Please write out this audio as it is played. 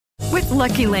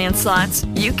Lucky Land Slots,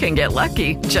 you can get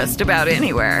lucky just about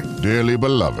anywhere. Dearly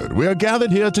beloved, we are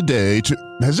gathered here today to...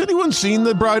 Has anyone seen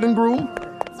the bride and groom?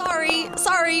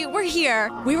 Sorry, we're here.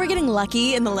 We were getting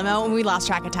lucky in the limo and we lost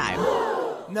track of time.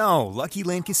 No, Lucky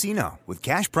Land Casino, with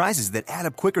cash prizes that add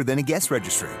up quicker than a guest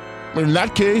registry. In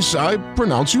that case, I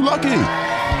pronounce you lucky.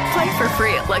 Play for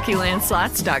free at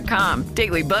LuckyLandSlots.com.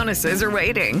 Daily bonuses are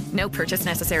waiting. No purchase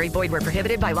necessary. Void where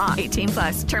prohibited by law.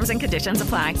 18+. Terms and conditions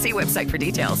apply. See website for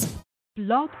details.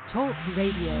 Blog Talk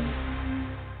Radio.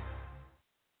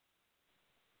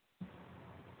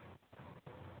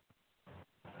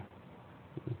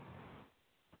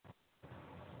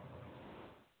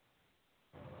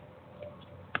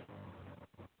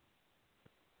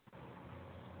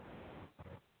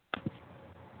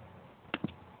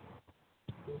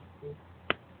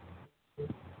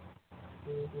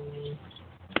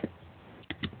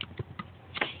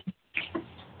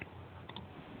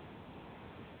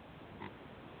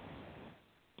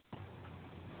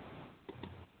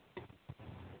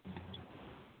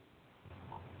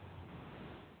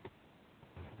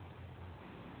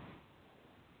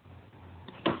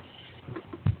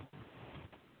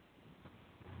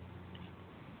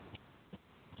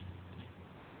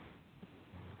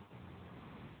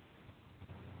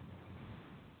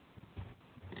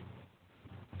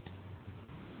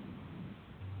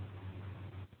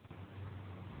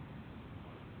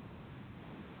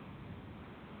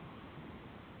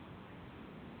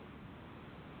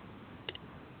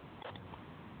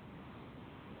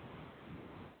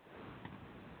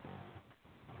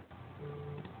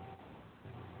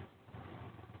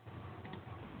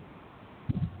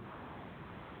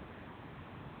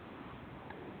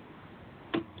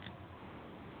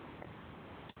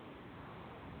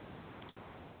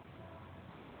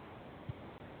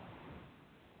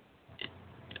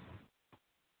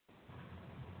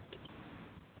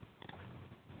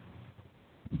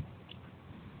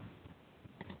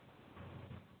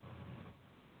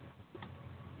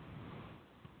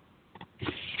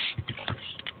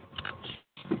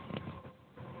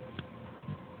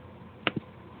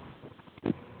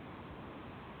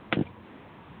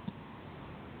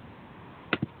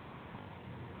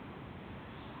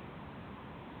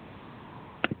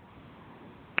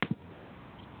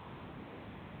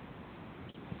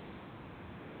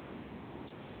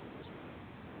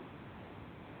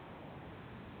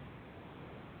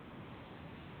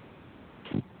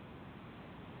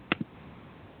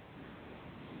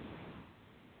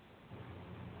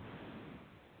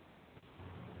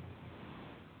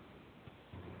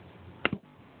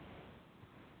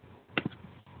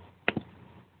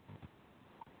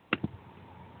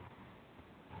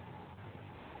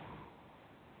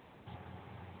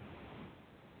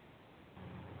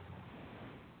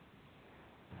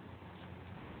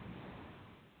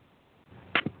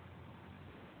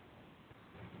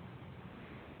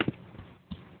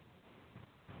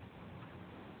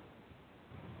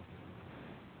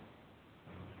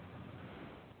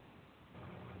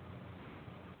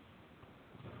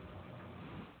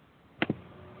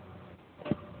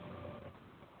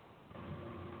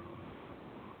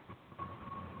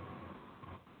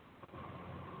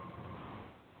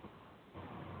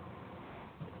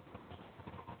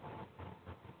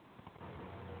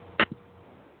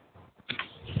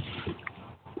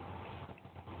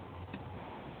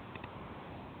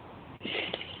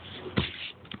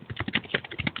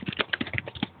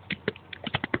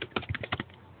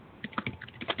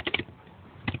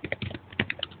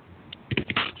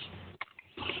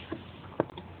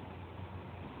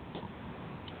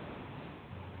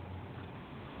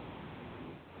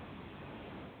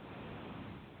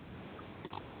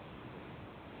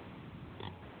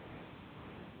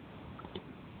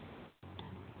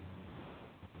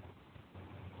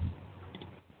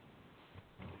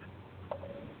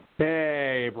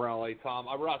 Hey, Brawley, Tom.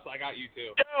 Russ, I got you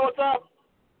too. Yeah, what's up?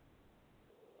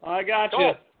 I got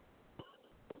you.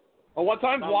 Oh, what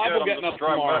time's Waddle getting up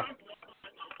tomorrow?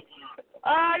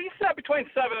 You said between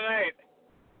 7 and 8.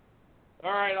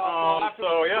 All right, after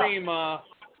the stream,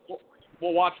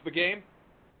 we'll watch the game.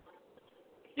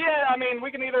 Yeah, I mean,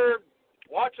 we can either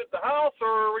watch at the house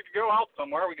or we could go out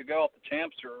somewhere. We could go out to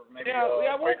Champs or maybe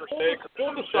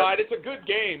we'll decide. It's a good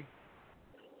game.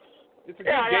 It's a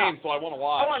good game, so I want to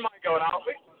watch. I wouldn't mind going out.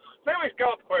 Maybe we should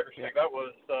go out to Quaker Steak. That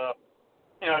was,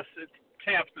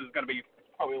 Champs is going to be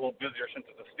probably a little busier since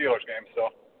it's a Steelers game, so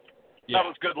that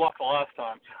was good luck the last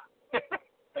time.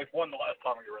 They won the last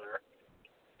time we were there.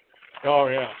 Oh,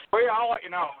 yeah. Well, yeah, I'll let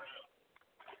you know.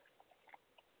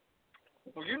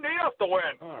 Well, you need us to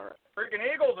win. All right. Freaking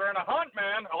Eagles are in a hunt,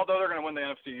 man, although they're going to win the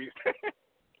NFC East.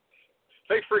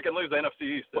 they freaking lose the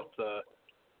NFC East, it's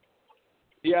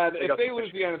if they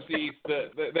lose the NFC East,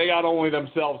 they got only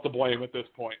themselves to blame at this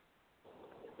point.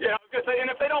 Yeah, I was gonna say, and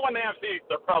if they don't win the NFC East,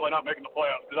 they're probably not making the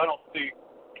playoffs because I don't see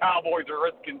Cowboys or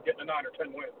Redskins getting a 9 or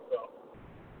 10 wins. So.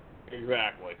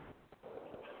 Exactly.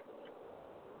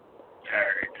 All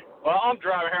right. Well, I'm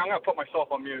driving here. I'm gonna put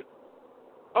myself on mute.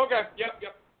 Okay.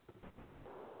 Yep.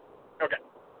 Okay.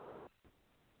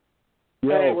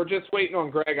 Hey, we're just waiting on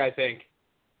Greg, I think.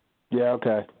 Yeah.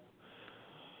 Okay.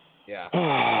 Yeah.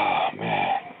 Oh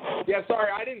man. Yeah. Sorry,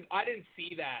 I didn't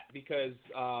see that because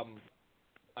I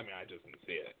just didn't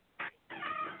see it.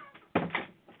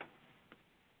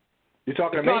 You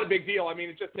talking it's to me? It's not a big deal. I mean,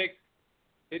 it just takes.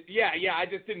 Yeah. I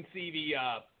just didn't see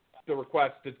the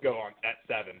request to go on at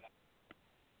 7.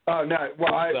 Oh no.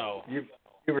 Well, you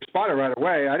responded right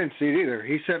away. I didn't see it either.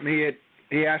 He sent me it.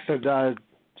 He asked at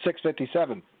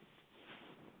 6:57.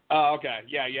 Oh, okay.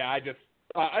 Yeah. I just.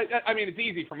 I mean, it's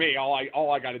easy for me. All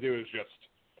I got to do is just.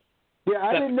 Yeah,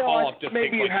 I didn't know.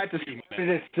 Maybe you had to start it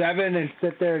at 7 and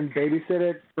sit there and babysit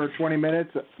it for 20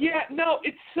 minutes. Yeah, no,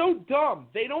 it's so dumb.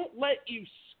 They don't let you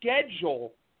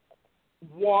schedule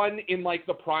one in like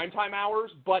the primetime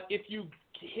hours, but if you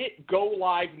hit go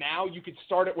live now, you could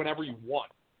start it whenever you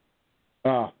want.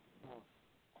 Oh.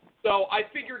 So I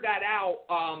figured that out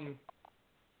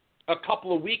a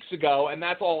couple of weeks ago, and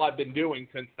that's all I've been doing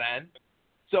since then.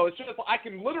 So it's just I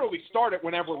can literally start it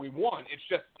whenever we want. It's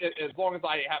just as long as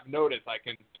I have notice, I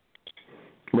can.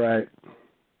 Right.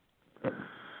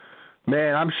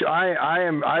 Man,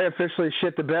 I officially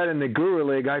shit the bed in the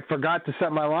Guru League. I forgot to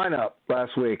set my lineup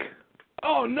last week.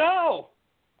 Oh no.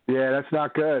 Yeah, that's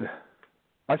not good.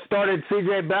 I started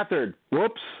C.J. Beathard.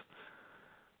 Whoops.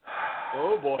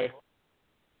 Oh boy.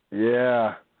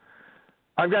 Yeah.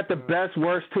 I've got the best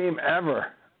worst team ever.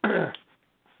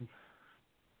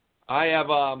 I have,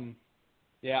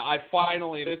 I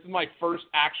finally, this is my first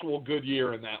actual good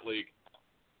year in that league.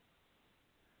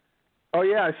 Oh,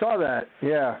 yeah, I saw that.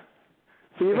 Yeah.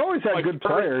 So you've always had good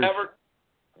players.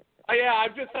 Yeah,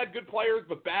 I've just had good players,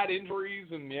 but bad injuries,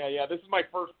 and this is my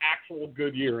first actual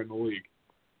good year in the league.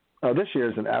 Oh, this year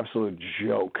is an absolute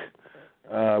joke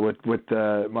with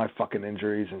my fucking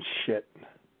injuries and shit.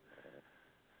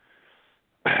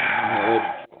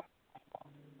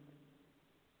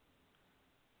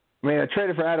 I mean, I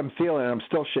traded for Adam Thielen, and I'm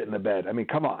still shitting the bed. I mean,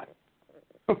 come on.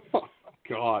 Oh,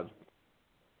 God.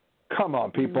 Come on,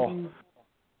 people.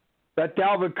 That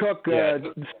Dalvin Cook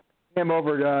him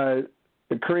over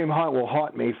Kareem Hunt will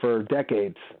haunt me for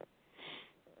decades.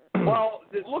 Well,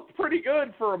 it looked pretty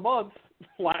good for a month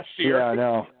last year. Yeah, I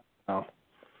know.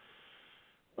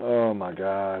 Oh, my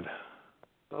God.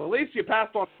 Well, at least you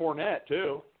passed on Fournette,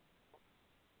 too.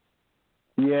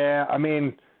 Yeah, I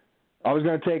mean, I was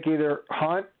going to take either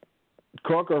Hunt,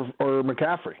 Cook, or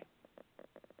McCaffrey.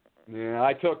 Yeah,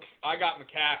 I got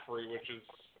McCaffrey, which is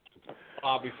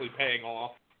obviously paying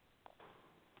off.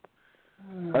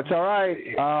 That's all right.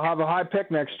 I'll have a high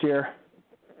pick next year.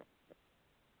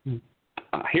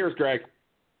 Here's Greg.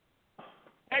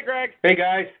 Hey, Greg. Hey,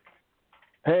 guys.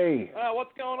 Hey.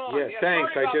 What's going on? Yeah,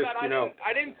 thanks. Sorry about that.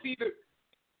 I didn't see the.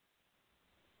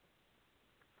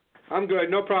 I'm good.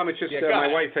 No problem. It's just my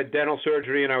wife had dental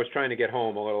surgery, and I was trying to get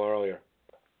home a little earlier.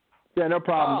 Yeah, no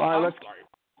problem. All right,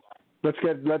 let's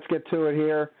get to it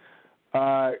here.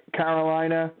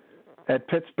 Carolina at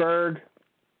Pittsburgh.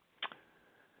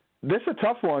 This is a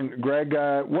tough one, Greg.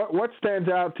 What stands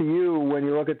out to you when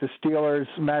you look at the Steelers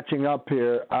matching up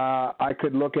here? I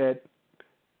could look at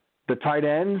the tight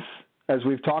ends, as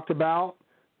we've talked about,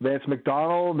 Vance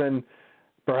McDonald, and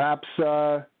perhaps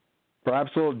a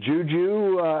little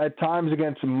Juju at times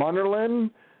against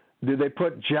Munnerlyn. Do they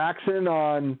put Jackson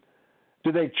on?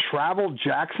 Do they travel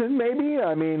Jackson? Maybe.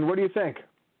 I mean, what do you think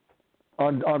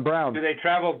on Brown? Do they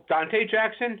travel Dante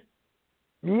Jackson?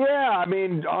 Yeah, I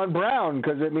mean, on Brown,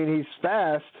 because, I mean, he's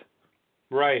fast.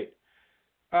 Right.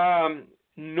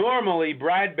 Normally,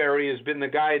 Bradbury has been the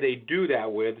guy they do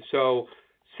that with. So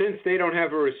since they don't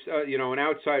have an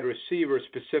outside receiver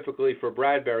specifically for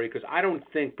Bradbury, because I don't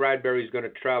think Bradbury's going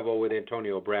to travel with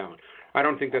Antonio Brown. I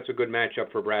don't think that's a good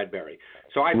matchup for Bradbury.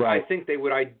 So I think they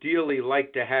would ideally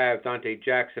like to have Dante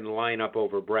Jackson line up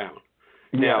over Brown.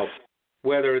 Yes. Now,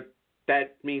 whether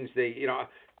that means they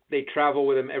travel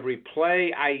with him every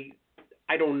play, I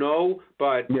don't know,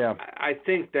 but I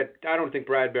don't think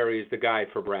Bradbury is the guy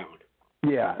for Brown.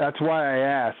 Yeah, that's why I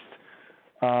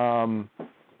asked.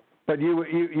 But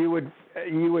you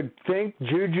would think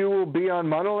Juju will be on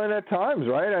Munnerlyn at times,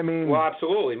 right? I mean, well,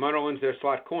 absolutely. Munnerlyn's their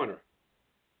slot corner.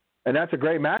 And that's a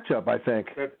great matchup, I think.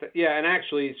 And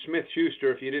actually,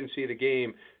 Smith-Schuster, if you didn't see the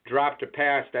game, dropped a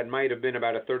pass that might have been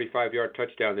about a 35-yard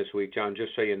touchdown this week, John,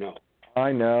 just so you know.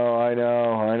 I know. I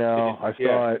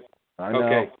saw it. I know.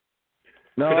 Okay.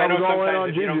 No, I know was all in on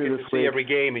sometimes you don't Juju get to this see week. every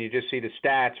game and you just see the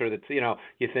stats or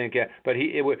you think, but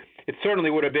it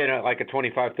certainly would have been like a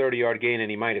 25, 30-yard gain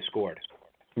and he might have scored.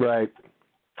 Right.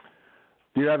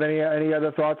 Do you have any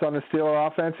other thoughts on the Steeler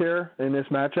offense here in this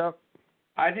matchup?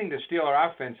 I think the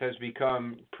Steeler offense has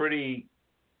become pretty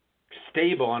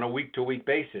stable on a week-to-week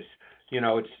basis.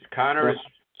 It's Connor's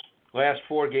last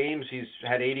 4 games, he's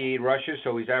had 88 rushes,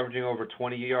 so he's averaging over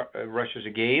 20 rushes a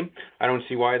game. I don't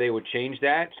see why they would change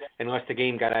that unless the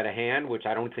game got out of hand, which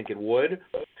I don't think it would.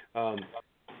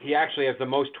 He actually has the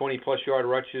most 20-plus yard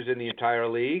rushes in the entire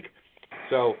league.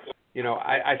 So,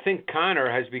 I think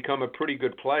Connor has become a pretty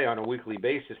good play on a weekly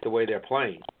basis the way they're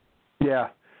playing. Yeah.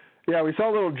 Yeah, we saw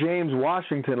little James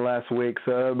Washington last week,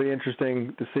 so it'll be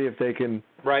interesting to see if they can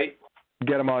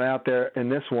get him on out there in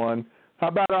this one. How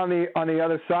about on the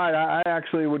other side? I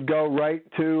actually would go right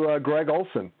to Greg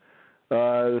Olsen.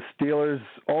 The Steelers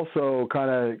also kind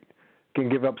of can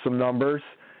give up some numbers.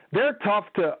 They're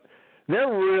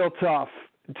real tough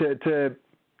to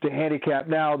handicap.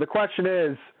 Now the question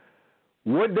is,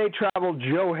 would they travel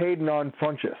Joe Hayden on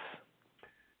Funchess?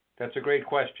 That's a great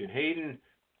question. Hayden,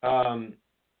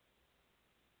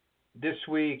 this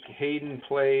week Hayden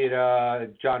played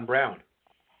John Brown.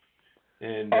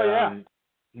 And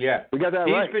yeah, we got that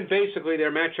He's right. been basically their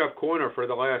matchup corner for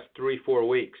the last 3-4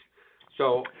 weeks.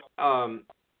 So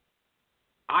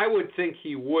I would think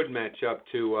he would match up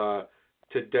to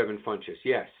Devin Funchess,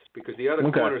 yes, because the other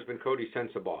corner has been Cody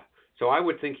Sensabaugh. So I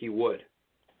would think he would.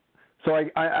 So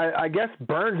I guess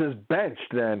Burns is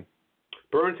benched then.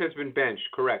 Burns has been benched,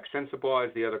 correct. Sensabaugh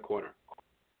is the other corner.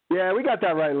 Yeah, we got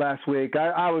that right last week.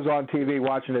 I was on TV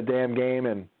watching the damn game,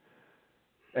 and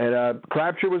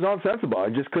Crabtree was on Sensabaugh.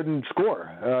 He just couldn't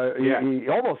score. He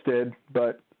almost did,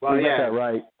 but we got that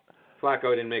right.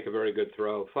 Flacco didn't make a very good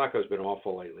throw. Flacco's been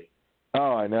awful lately.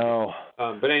 Oh, I know.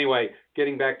 But anyway,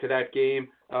 getting back to that game,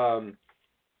 the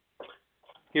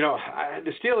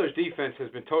Steelers' defense has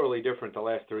been totally different the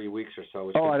last 3 weeks or so.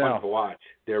 It's been fun to watch.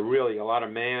 They're really a lot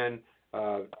of man,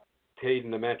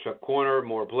 Hayden the matchup corner,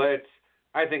 more blitz.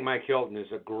 I think Mike Hilton is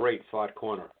a great slot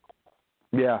corner.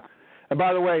 Yeah. And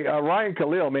by the way, Ryan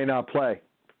Khalil may not play.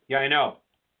 Yeah, I know.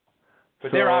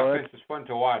 But their offense is fun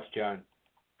to watch, John.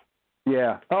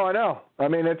 Yeah. Oh, I know. I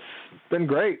mean, it's been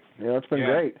great. It's been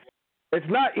great. It's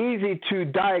not easy to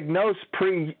diagnose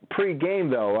pre-game,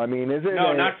 though. I mean, is it?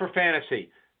 No, not for fantasy.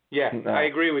 Yeah, No. I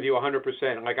agree with you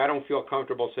 100%. Like, I don't feel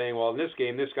comfortable saying, well, in this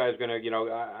game, this guy's going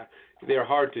to, they're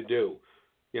hard to do.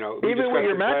 Even with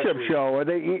your matchup show,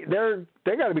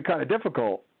 they got to be kind of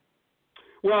difficult.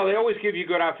 Well, they always give you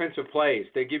good offensive plays.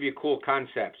 They give you cool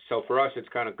concepts. So for us, it's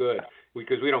kind of good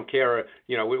because we don't care.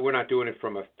 We're not doing it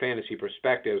from a fantasy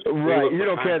perspective. Right. You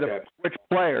don't care which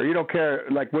player. You don't care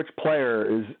which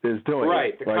player is doing it.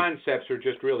 Right. The concepts are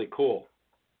just really cool.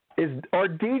 Is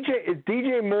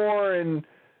DJ Moore and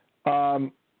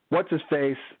what's his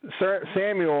face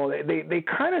Samuel? They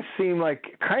kind of seem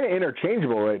like kind of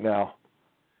interchangeable right now.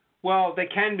 Well, they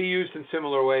can be used in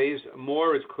similar ways.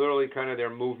 Moore is clearly kind of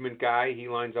their movement guy. He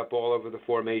lines up all over the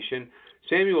formation.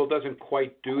 Samuel doesn't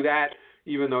quite do that,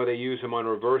 even though they use him on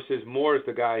reverses. Moore is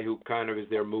the guy who kind of is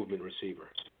their movement receiver.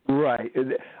 Right.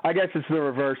 I guess it's the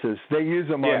reverses. They use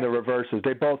them on the reverses.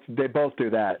 They both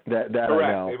do that. That correct.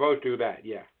 I know. They both do that.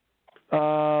 Yeah.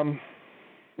 All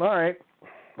right.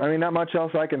 I mean, not much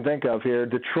else I can think of here.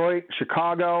 Detroit,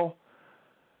 Chicago.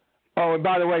 Oh, and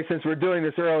by the way, since we're doing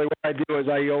this early, what I do is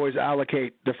I always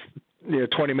allocate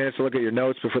 20 minutes to look at your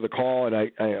notes before the call, and I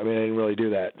didn't really do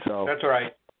that. So that's all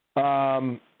right.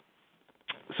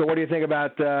 So what do you think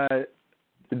about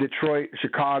Detroit,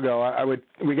 Chicago?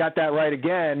 We got that right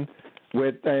again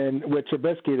with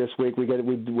Trubisky this week.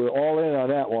 We're all in on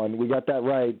that one. We got that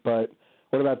right, but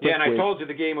what about this week? Yeah, and I told you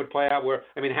the game would play out where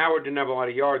Howard didn't have a lot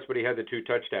of yards, but he had the 2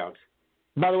 touchdowns.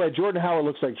 By the way, Jordan Howard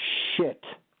looks like shit.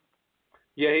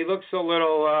 Yeah, he looks a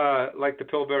little like the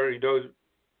Pillsbury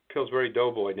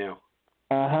Doughboy now.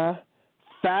 Uh-huh.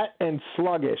 Fat and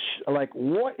sluggish. Like,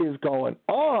 what is going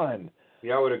on?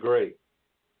 Yeah, I would agree.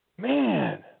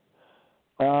 Man.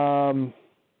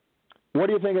 What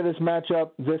do you think of this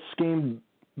matchup, this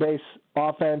scheme-based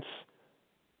offense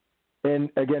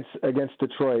against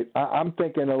Detroit? I'm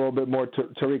thinking a little bit more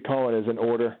Tariq Cohen is in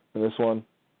order in this one.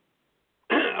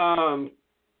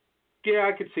 Yeah,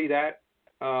 I could see that.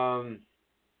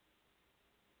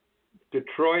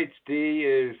 Detroit's D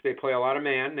is they play a lot of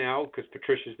man now because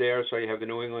Patricia's there, so you have the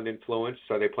New England influence,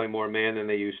 so they play more man than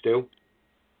they used to.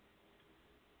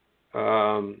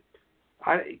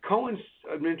 Cohen's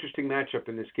an interesting matchup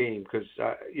in this game because,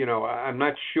 I'm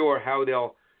not sure how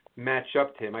they'll match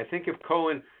up to him. I think if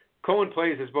Cohen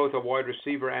plays as both a wide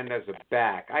receiver and as a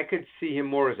back, I could see him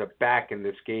more as a back in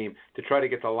this game to try to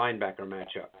get the linebacker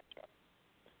matchup.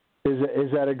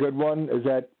 Is that a good one? Is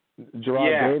that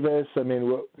Gerard Davis? I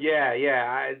mean,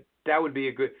 that would be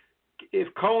a good.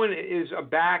 If Cohen is a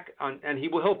back, and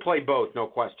he'll play both, no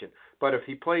question. But if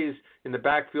he plays in the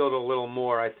backfield a little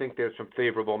more, I think there's some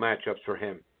favorable matchups for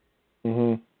him.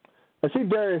 Mm-hmm. I see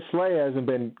Darius Slay hasn't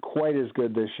been quite as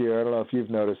good this year. I don't know if you've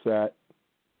noticed that.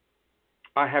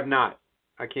 I have not.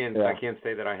 I can't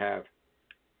say that I have.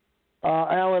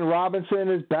 Allen Robinson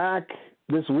is back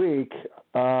this week,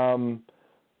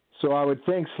 so I would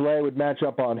think Slay would match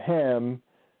up on him.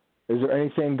 Is there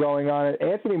anything going on?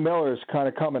 Anthony Miller is kind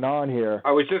of coming on here.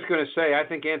 I was just going to say, I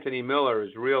think Anthony Miller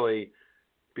is really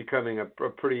becoming a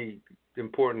pretty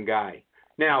important guy.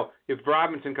 Now, if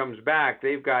Robinson comes back,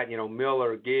 they've got,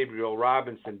 Miller, Gabriel,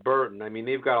 Robinson, Burton. I mean,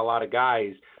 they've got a lot of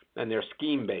guys, and they're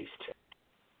scheme-based.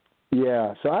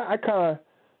 Yeah, so I kind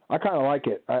of like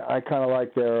it. I kind of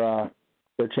like their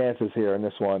chances here in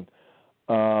this one.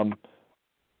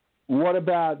 What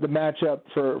about the matchup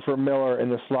for Miller in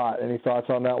the slot? Any thoughts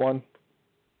on that one?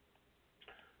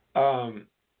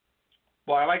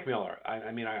 Well, I like Miller.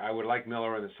 I would like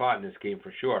Miller in the slot in this game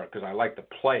for sure because I like the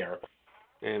player,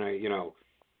 and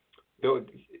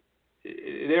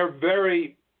they're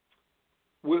very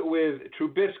with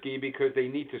Trubisky because they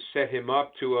need to set him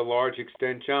up to a large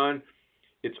extent, John.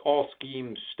 It's all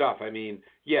scheme stuff. I mean,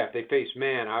 if they face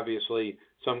man, obviously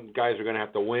some guys are going to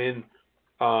have to win.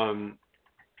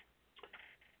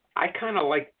 I kind of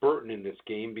like Burton in this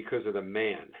game because of the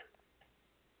man.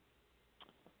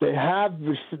 They have,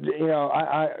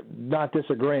 I not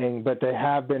disagreeing, but they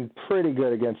have been pretty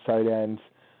good against tight ends.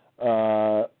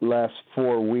 Last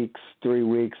 3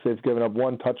 weeks, they've given up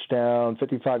 1 touchdown,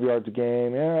 55 yards a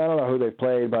game. I don't know who they've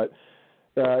played, but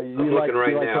you like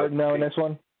Burton now in this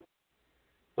one?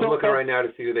 I'm looking right now to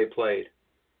see who they played.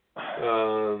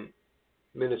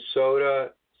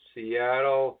 Minnesota,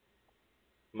 Seattle,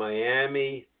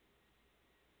 Miami.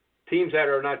 Teams that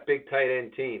are not big tight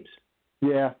end teams.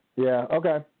 Yeah,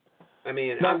 okay. I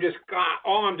mean,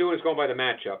 all I'm doing is going by the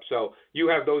matchup. So you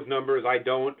have those numbers, I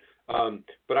don't.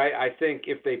 But I think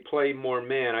if they play more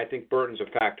man, I think Burton's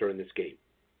a factor in this game.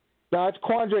 Now, it's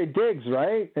Quandre Diggs,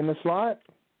 right, in the slot?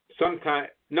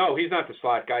 No, he's not the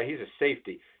slot guy. He's a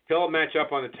safety. He'll match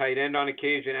up on the tight end on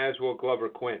occasion, as will Glover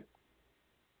Quinn.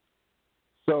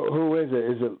 So who is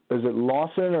it? Is it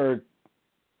Lawson or?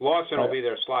 Lawson will be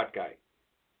their slot guy.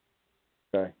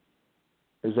 Okay.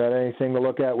 Is that anything to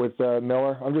look at with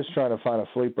Miller? I'm just trying to find a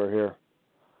sleeper here.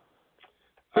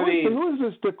 Who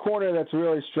is the corner that's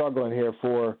really struggling here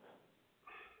for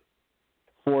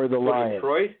the Lions?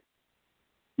 Detroit?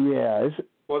 Yeah.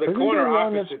 The corner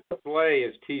opposite play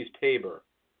is Tease Tabor.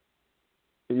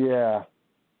 Yeah.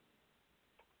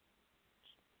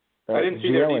 I didn't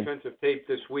see their defensive tape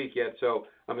this week yet, so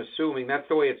I'm assuming that's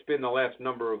the way it's been the last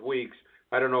number of weeks.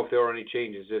 I don't know if there were any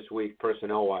changes this week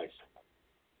personnel-wise.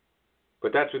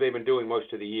 But that's what they've been doing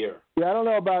most of the year. Yeah, I don't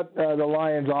know about the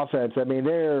Lions' offense. I mean,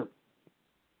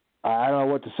 I don't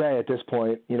know what to say at this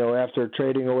point, after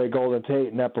trading away Golden Tate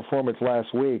and that performance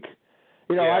last week.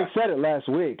 I said it last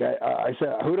week. I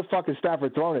said, who the fuck is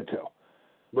Stafford throwing it to?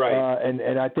 Right.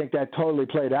 And I think that totally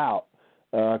played out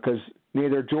because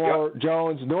neither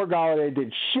Jones nor Golladay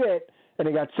did shit, and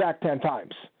he got sacked 10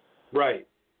 times. Right.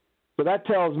 So that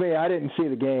tells me, I didn't see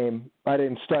the game. I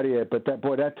didn't study it, but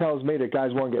that tells me that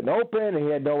guys weren't getting open, and he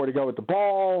had nowhere to go with the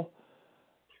ball.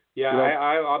 Yeah,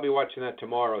 I'll be watching that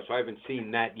tomorrow, so I haven't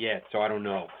seen that yet, so I don't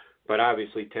know. But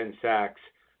obviously 10 sacks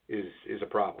is a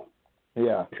problem.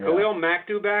 Yeah. Is Khalil Mack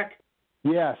due back?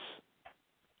 Yes.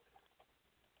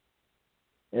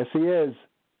 Yes, he is.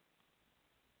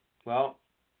 Well,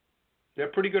 they're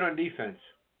pretty good on defense.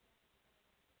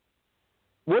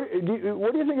 What do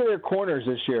you think of their corners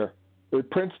this year? Is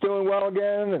Prince doing well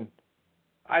again? And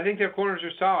I think their corners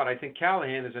are solid. I think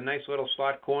Callahan is a nice little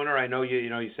slot corner. I know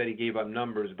you said he gave up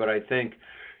numbers, but I think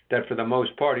that for the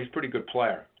most part he's a pretty good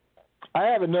player. I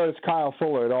haven't noticed Kyle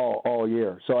Fuller at all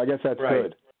year, so I guess that's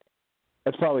good.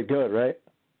 That's probably good, right?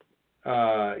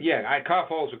 Kyle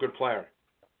Fuller's a good player.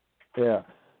 Yeah.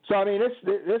 So I mean, this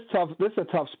is a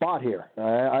tough spot here.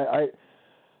 I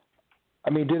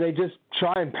mean, do they just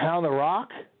try and pound the rock?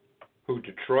 Who,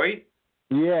 Detroit?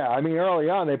 Yeah, I mean, early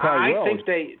on they probably will. I think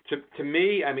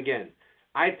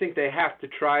I think they have to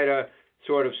try to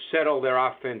sort of settle their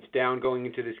offense down going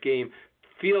into this game,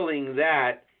 feeling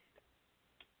that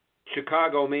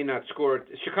Chicago may not score.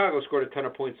 Chicago scored a ton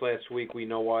of points last week. We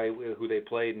know why, who they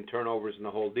played, and turnovers and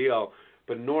the whole deal.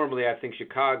 but normally I think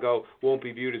Chicago won't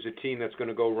be viewed as a team that's going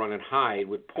to go run and hide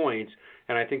with points,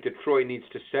 and I think Detroit needs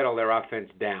to settle their offense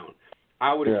down.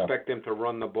 I would expect them to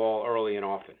run the ball early and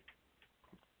often.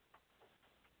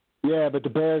 Yeah, but the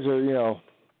Bears are,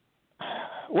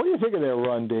 what do you think of their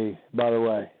run, D, by the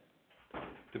way?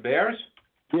 The Bears?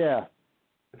 Yeah.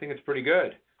 I think it's pretty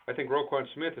good. I think Roquan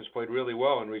Smith has played really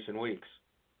well in recent weeks.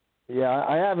 Yeah,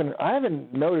 I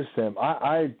haven't noticed him.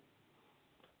 I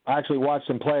actually watched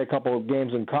him play a couple of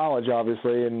games in college,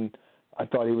 obviously, and I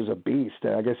thought he was a beast.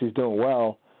 I guess he's doing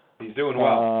well. He's doing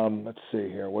well. Let's see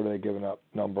here. What are they giving up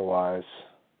number-wise?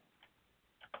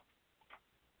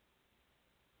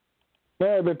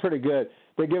 Yeah, they've been pretty good.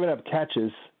 They're giving up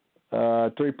catches,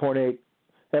 3.8. They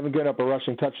haven't given up a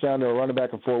rushing touchdown to a running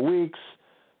back in 4 weeks.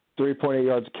 3.8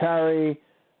 yards carry,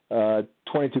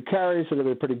 22 carries, so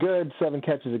they're pretty good. 7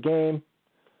 catches a game,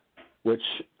 which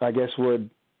I guess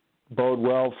would bode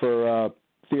well for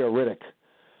Theo Riddick.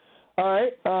 All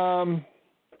right,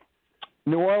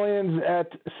 New Orleans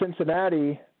at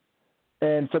Cincinnati,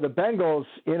 and for the Bengals,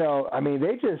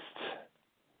 they just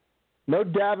no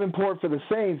Davenport for the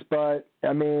Saints, but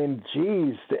geez,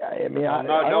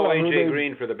 no AJ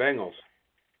Green for the Bengals.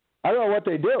 I don't know what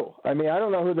they do. I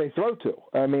don't know who they throw to.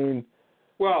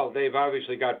 Well, they've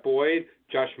obviously got Boyd.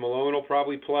 Josh Malone will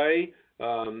probably play.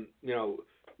 They've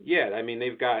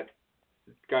got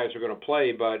guys who are going to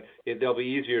play, but they'll be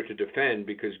easier to defend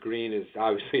because Green is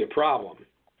obviously a problem.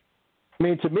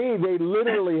 To me, they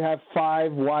literally have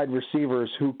 5 wide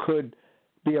receivers who could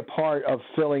be a part of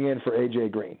filling in for A.J.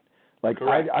 Green.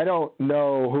 I don't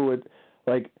know who it,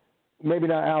 maybe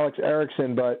not Alex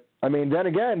Erickson, but, then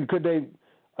again, could they,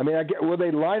 will they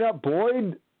line up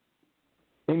Boyd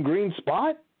in Green's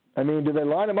spot? Do they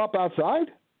line him up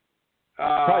outside?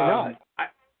 Probably not.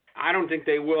 I don't think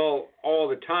they will all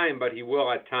the time, but he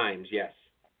will at times, yes.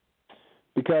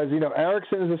 Because,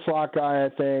 Erickson is a slot guy, I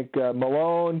think.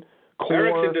 Malone, Core.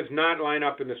 Erickson does not line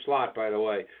up in the slot, by the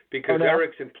way, because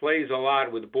Erickson plays a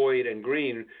lot with Boyd and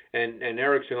Green, and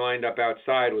Erickson lined up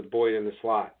outside with Boyd in the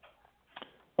slot.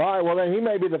 All right, well, then he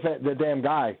may be the damn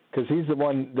guy because he's the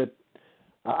one that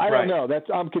I don't know.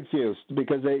 I'm confused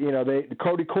because they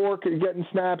Cody Cork is getting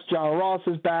snaps. John Ross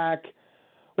is back.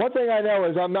 One thing I know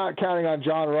is I'm not counting on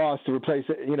John Ross to replace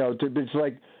it. It's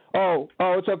like,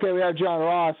 it's okay. We have John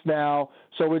Ross now,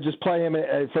 so we'll just play him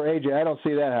for AJ. I don't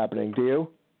see that happening. Do you?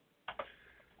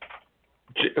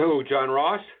 Who, John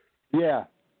Ross? Yeah.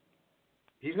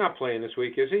 He's not playing this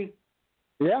week, is he?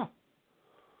 Yeah.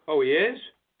 Oh, he is?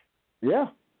 Yeah.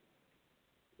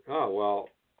 Oh, well,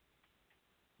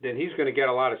 then he's going to get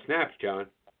a lot of snaps, John.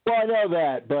 Well, I know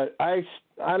that, but I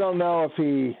don't know if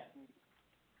he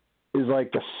is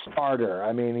like a starter.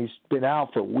 He's been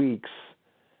out for weeks.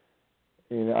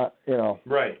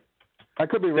 Right. I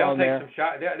could be wrong there. They'll take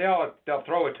some shot. They'll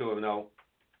throw it to him, though.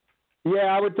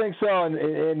 Yeah, I would think so,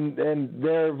 and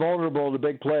they're vulnerable to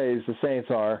big plays. The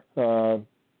Saints are,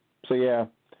 so yeah.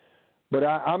 But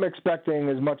I'm expecting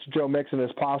as much Joe Mixon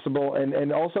as possible,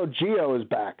 and also Gio is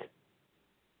back.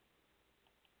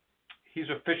 He's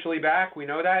officially back. We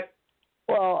know that.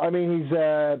 Well, he's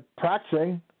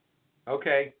practicing.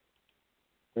 Okay.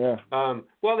 Yeah.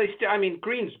 Well,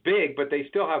 Green's big, but they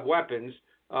still have weapons.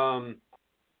 I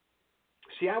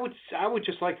would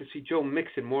just like to see Joe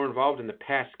Mixon more involved in the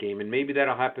pass game, and maybe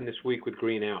that'll happen this week with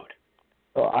Green out.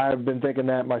 Well, I've been thinking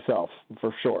that myself,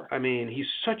 for sure. He's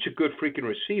such a good freaking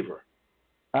receiver.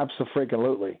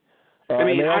 Absolutely.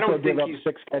 I don't think he's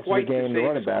 6 catches quite a game the same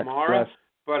running as back. Kamara,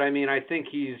 but I think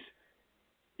he's,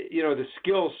 the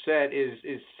skill set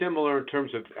is similar in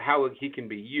terms of how he can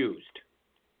be used.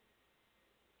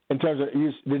 In terms of,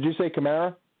 did you say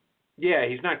Kamara? Yeah,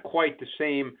 he's not quite the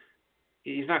same.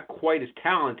 He's not quite as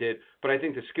talented, but I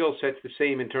think the skill set's the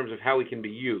same in terms of how he can be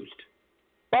used.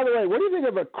 By the way, what do you think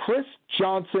of a Chris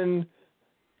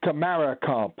Johnson-Kamara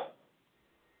comp?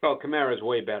 Well, Kamara's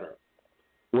way better.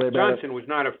 Way better. Johnson was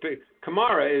not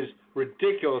Kamara is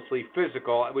ridiculously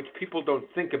physical, which people don't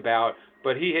think about,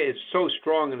 but he is so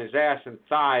strong in his ass and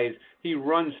thighs, he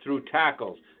runs through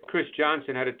tackles. Chris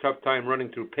Johnson had a tough time running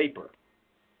through paper.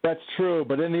 That's true,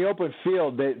 but in the open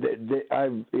field,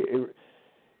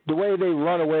 the way they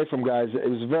run away from guys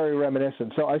is very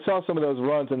reminiscent. So I saw some of those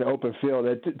runs in the open field.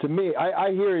 To me, I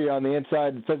hear you on the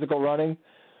inside physical running,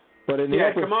 but in the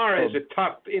open Kamara field, is a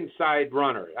tough inside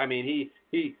runner.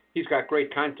 He's got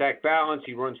great contact balance.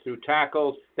 He runs through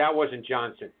tackles. That wasn't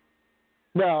Johnson.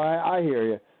 No, I hear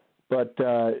you, but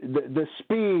the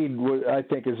speed I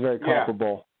think is very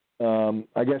comparable. Yeah.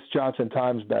 I guess Johnson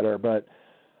times better, but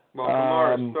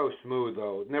Kamara is so smooth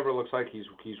though. It never looks like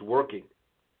he's working.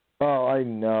 Oh, I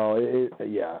know.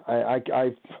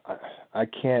 I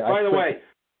can't. By the way,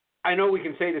 I know we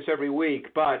can say this every week,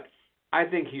 but I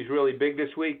think he's really big this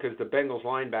week because the Bengals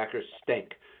linebackers stink,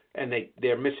 and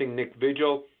they're missing Nick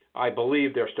Vigil. I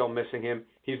believe they're still missing him.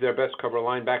 He's their best cover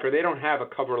linebacker. They don't have a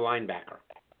cover linebacker.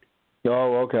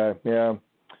 Oh, okay. Yeah.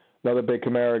 Another big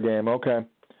Kamara game. Okay.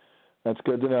 That's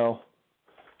good to know.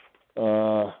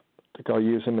 I think I'll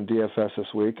use him in DFS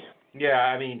this week. Yeah,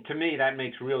 I mean, to me, that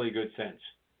makes really good sense.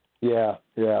 Yeah.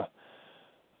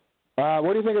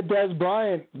 What do you think of Dez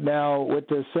Bryant now with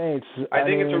the Saints? I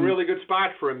think it's a really good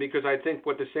spot for him because I think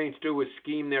what the Saints do is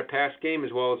scheme their pass game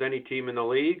as well as any team in the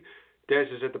league.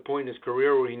 Dez is at the point in his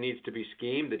career where he needs to be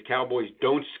schemed. The Cowboys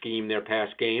don't scheme their pass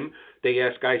game. They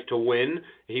ask guys to win.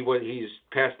 He's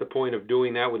past the point of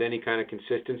doing that with any kind of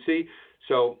consistency.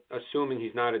 So assuming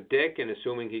he's not a dick and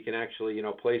assuming he can actually,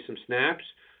 play some snaps,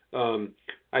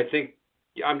 I think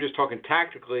I'm just talking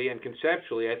tactically and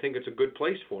conceptually. I think it's a good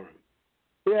place for him.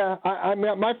 Yeah, I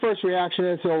mean, my first reaction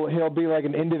is he'll be like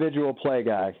an individual play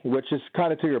guy, which is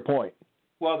kind of to your point.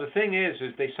 Well, the thing is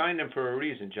they signed him for a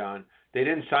reason, John. They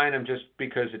didn't sign him just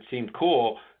because it seemed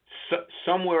cool.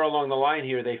 Somewhere along the line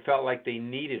here, they felt like they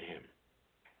needed him.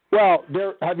 Well,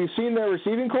 have you seen their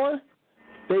receiving core?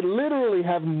 They literally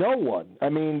have no one. I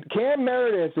mean, Cam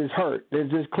Meredith is hurt.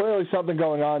 There's just clearly something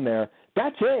going on there.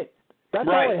 That's it. That's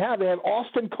all they have. They have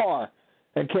Austin Carr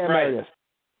and Cam Meredith.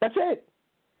 That's it.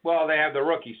 Well, they have the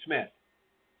rookie, Smith.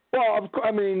 Well,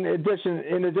 I mean,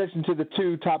 in addition to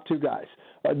the top two guys.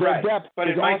 Depth but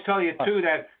it might tell you too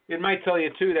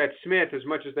that Smith, as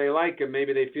much as they like him,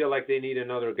 maybe they feel like they need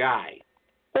another guy.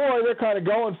 Or they're kind of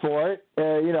going for it,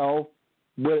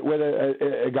 with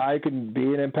a guy who can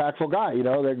be an impactful guy.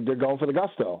 They're going for the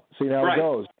gusto. See how it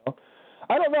goes.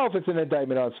 I don't know if it's an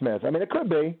indictment on Smith. I mean, it could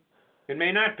be. It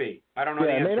may not be. I don't know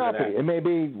the answer to that. It may not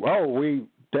be. It may be.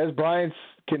 Dez Bryant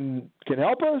can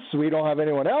help us. We don't have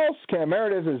anyone else. Cam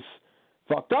Meredith is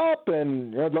fucked up,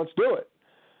 and let's do it.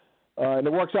 And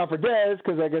it works out for Dez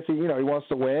because I guess he wants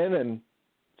to win, and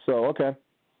so okay.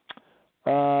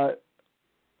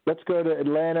 Let's go to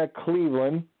Atlanta,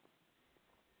 Cleveland.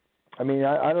 I mean,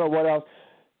 I don't know what else.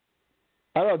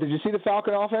 I don't know. Did you see the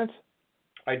Falcon offense?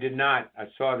 I did not. I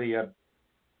saw the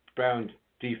Brown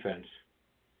defense.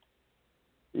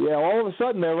 Yeah, all of a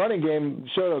sudden their running game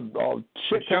showed a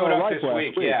shit ton of life this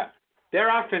week. Yeah, their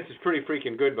offense is pretty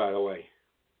freaking good, by the way.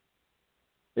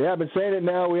 Yeah, I've been saying it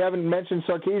now. We haven't mentioned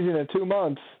Sarkisian in 2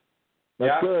 months.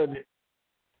 That's good.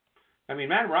 I mean,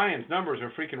 Matt Ryan's numbers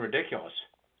are freaking ridiculous.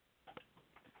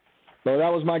 So that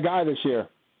was my guy this year.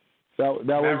 That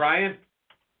Matt was Ryan?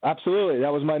 Absolutely.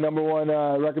 That was my number one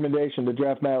recommendation, to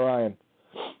draft Matt Ryan,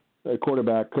 the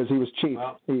quarterback, because he was cheap.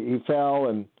 Well, he fell,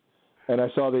 and I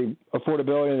saw the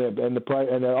affordability and the price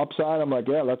and the upside. I'm like,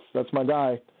 yeah, that's my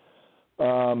guy.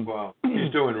 Well,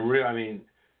 he's doing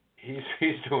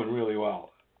he's doing really well.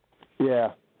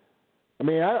 Yeah. I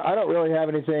mean, I don't really have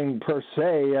anything per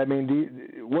se. I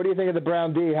mean, what do you think of the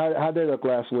Brown D? How'd they look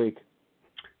last week?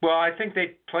 Well, I think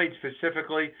they played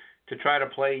specifically to try to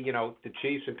play, the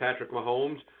Chiefs and Patrick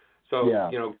Mahomes. So,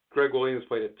 Greg Williams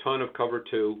played a ton of cover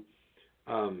 2,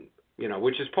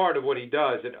 which is part of what he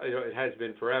does. It has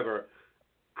been forever.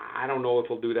 I don't know if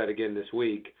he'll do that again this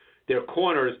week. Their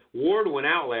corners, Ward went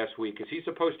out last week. Is he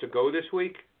supposed to go this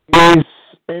week? He's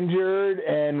injured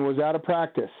and was out of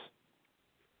practice.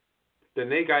 Then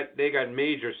they got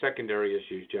major secondary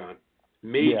issues, John.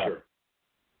 Major.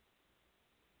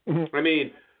 Yeah. I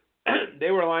mean,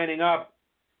 they were lining up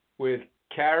with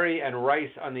Carey and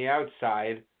Rice on the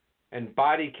outside and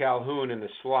Body Calhoun in the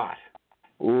slot.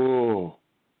 Ooh.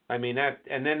 I mean,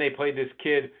 and then they played this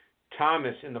kid,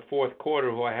 Thomas, in the fourth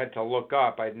quarter, who I had to look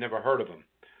up. I'd never heard of him.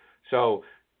 So,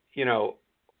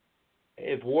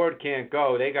 if Ward can't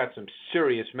go, they got some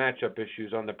serious matchup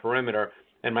issues on the perimeter,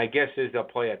 and my guess is they'll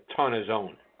play a ton of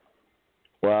zone.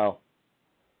 Wow.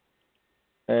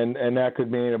 And that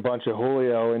could mean a bunch of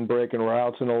Julio in breaking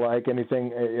routes and the like.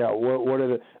 Anything,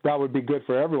 that would be good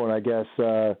for everyone, I guess.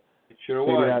 It sure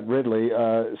would. Maybe not Ridley.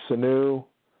 Sanu,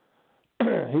 he's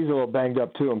a little banged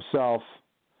up too himself.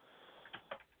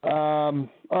 All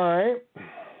right.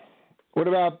 What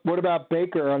about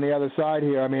Baker on the other side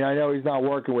here? I mean, I know he's not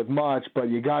working with much, but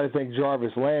you got to think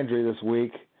Jarvis Landry this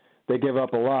week. They give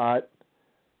up a lot.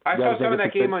 I saw some of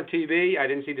that game on TV. I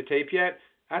didn't see the tape yet.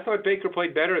 I thought Baker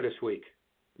played better this week.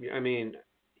 I mean,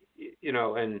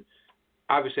 and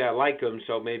obviously I like him,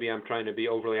 so maybe I'm trying to be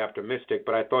overly optimistic,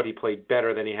 but I thought he played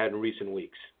better than he had in recent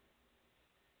weeks.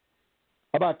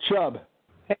 How about Chubb?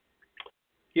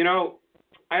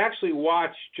 I actually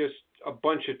watched just a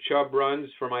bunch of Chubb runs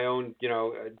for my own,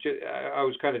 I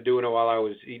was kind of doing it while I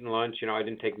was eating lunch. I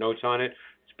didn't take notes on it,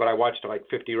 but I watched like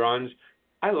 50 runs.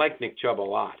 I like Nick Chubb a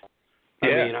lot. Yeah.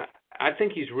 I mean, I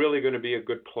think he's really going to be a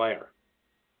good player.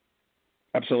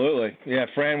 Absolutely. Yeah,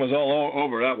 Fran was all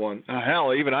over that one.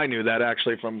 Hell, even I knew that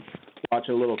actually from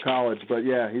watching a little college. But,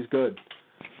 yeah, he's good.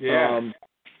 Yeah.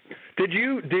 Did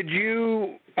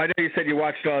you? I know you said you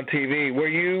watched it on TV.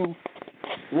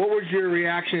 What was your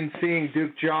reaction seeing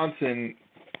Duke Johnson?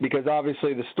 Because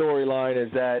obviously the storyline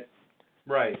is that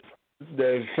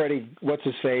the Freddie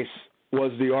what's-his-face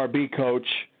was the RB coach,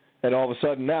 and all of a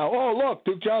sudden now, oh, look,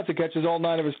 Duke Johnson catches all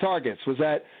 9 of his targets. Was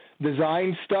that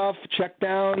design stuff,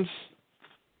 checkdowns,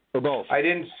 or both? I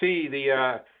didn't see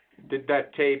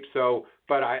that tape,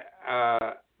 but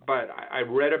I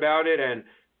read about it, and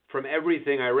from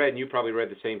everything I read, and you probably read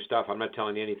the same stuff, I'm not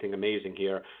telling you anything amazing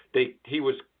here, he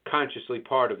was consciously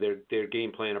part of their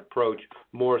game plan approach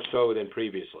more so than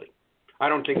previously. I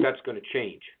don't think that's going to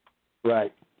change.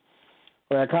 Right.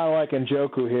 Well, I kind of like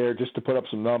Njoku here, just to put up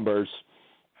some numbers.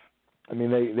 I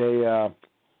mean, the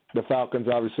Falcons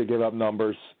obviously give up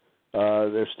numbers.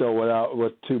 They're still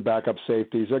with 2 backup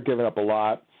safeties. They're giving up a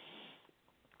lot.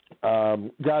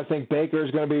 Guys think Baker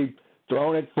is going to be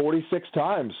thrown it 46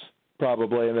 times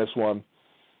probably in this one.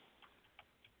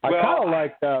 I kind of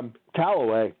like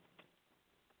Callaway.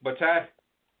 What's that?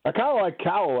 I kind of like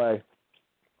Callaway.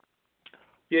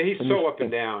 Yeah, he's so up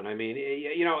and down. I mean,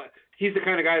 he's the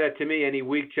kind of guy that to me any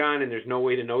week, John, and there's no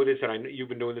way to know this, and I know you've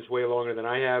been doing this way longer than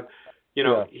I have.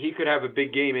 He could have a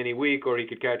big game any week, or he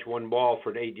could catch one ball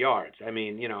for 8 yards. I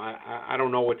mean, I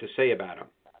don't know what to say about him.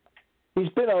 He's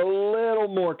been a little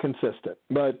more consistent,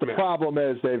 but the problem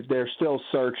is they're still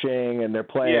searching and they're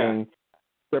playing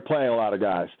a lot of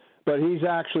guys. But he's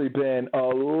actually been a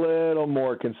little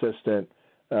more consistent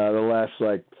the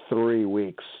last 3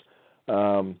 weeks.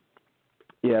 That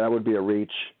would be a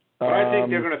reach. But I think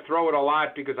they're going to throw it a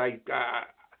lot because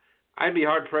I'd be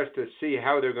hard pressed to see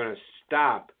how they're going to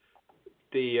stop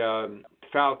the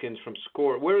Falcons from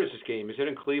score. Where is this game? Is it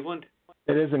in Cleveland?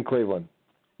 It is in Cleveland.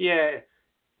 Yeah.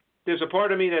 There's a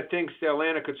part of me that thinks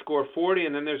Atlanta could score 40,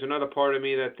 and then there's another part of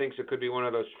me that thinks it could be one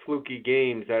of those fluky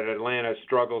games that Atlanta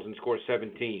struggles and scores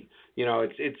 17.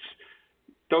 It's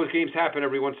those games happen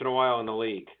every once in a while in the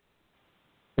league.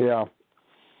 Yeah.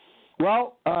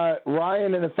 Well,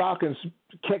 Ryan and the Falcons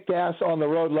kicked ass on the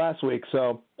road last week,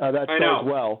 so that shows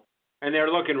well. And they're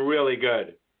looking really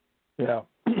good. Yeah.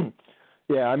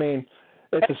 Yeah, I mean,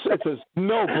 it's a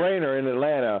no-brainer in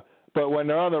Atlanta. But when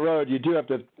they're on the road, you do have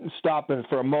to stop them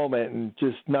for a moment and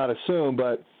just not assume.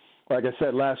 But like I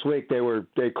said, last week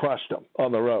they crushed them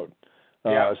on the road. So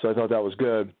I thought that was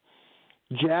good.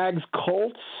 Jags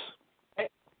Colts.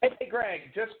 Hey,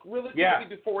 Greg, just really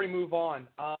quickly before we move on,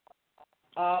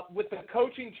 with the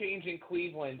coaching change in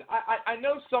Cleveland, I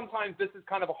know sometimes this is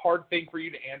kind of a hard thing for you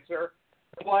to answer,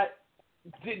 but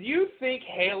did you think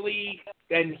Haley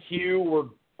and Hugh were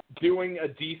doing a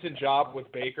decent job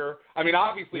with Baker? I mean,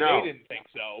 obviously they didn't think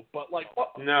so, but what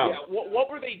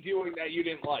were they doing that you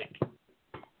didn't like?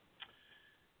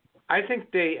 I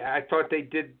thought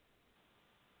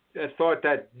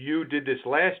that you did this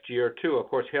last year too. Of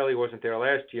course, Haley wasn't there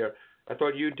last year. I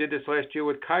thought you did this last year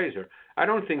with Kaiser. I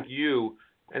don't think you,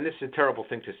 and this is a terrible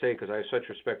thing to say because I have such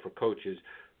respect for coaches,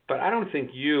 but I don't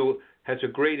think you has a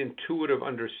great intuitive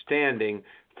understanding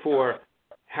for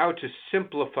how to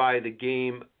simplify the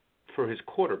game for his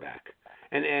quarterback.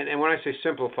 And when I say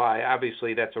simplify,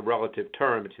 obviously that's a relative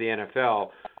term. It's the NFL.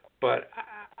 But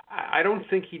I don't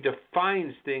think he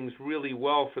defines things really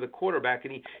well for the quarterback,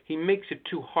 and he makes it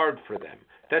too hard for them.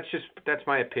 That's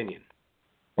my opinion.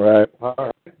 Right.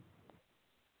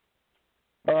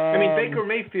 I mean, Baker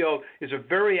Mayfield is a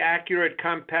very accurate,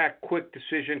 compact, quick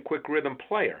decision, quick rhythm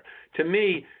player. To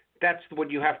me, that's what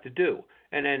you have to do.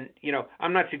 And then,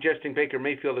 I'm not suggesting Baker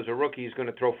Mayfield as a rookie is going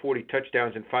to throw 40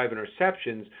 touchdowns and 5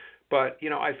 interceptions, but,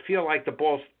 I feel like the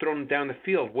ball's thrown down the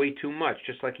field way too much,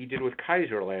 just like he did with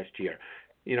Kaiser last year.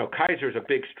 Kaiser's a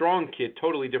big, strong kid,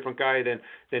 totally different guy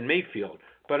than Mayfield.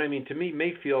 But, I mean, to me,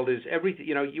 Mayfield is everything.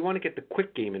 You want to get the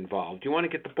quick game involved. You want to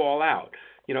get the ball out.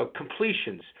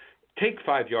 Completions. Take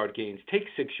 5-yard gains. Take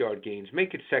 6-yard gains.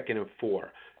 Make it 2nd and 4.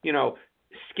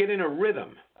 Get in a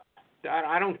rhythm.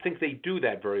 I don't think they do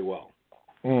that very well.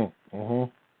 Mm-hmm.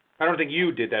 I don't think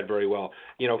you did that very well.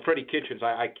 Freddie Kitchens,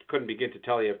 I couldn't begin to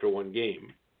tell you after one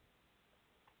game.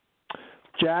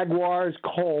 Jaguars,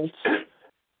 Colts.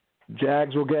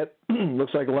 Jags will get,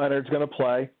 looks like Leonard's going to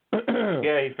play.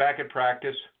 Yeah, he's back at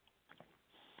practice.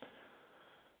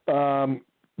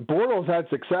 Bortles had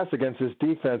success against this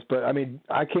defense, but, I mean,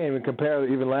 I can't even compare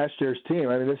even last year's team.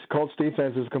 I mean, this Colts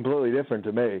defense is completely different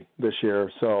to me this year.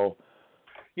 So,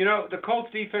 the Colts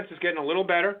defense is getting a little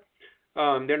better.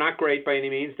 They're not great by any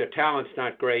means. Their talent's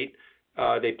not great.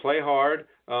 They play hard.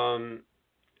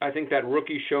 I think that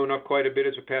rookie's shown up quite a bit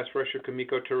as a pass rusher,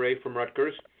 Kamiko Toure from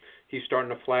Rutgers. He's starting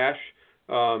to flash.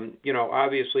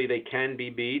 Obviously they can be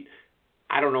beat.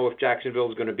 I don't know if Jacksonville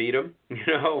is going to beat them.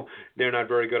 They're not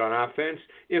very good on offense.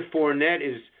 If Fournette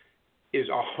is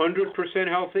 100%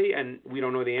 healthy, and we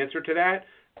don't know the answer to that,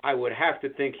 I would have to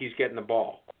think he's getting the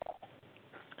ball.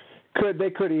 They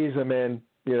could ease him in,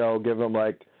 give him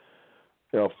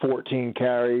 14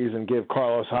 carries and give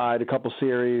Carlos Hyde a couple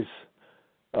series,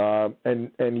 and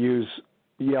use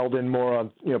Yeldon more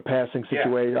on passing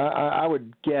situations. Yeah. I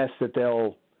would guess that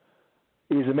they'll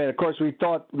ease him in. Of course, we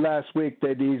thought last week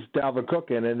they'd ease Dalvin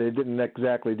Cook in, and they didn't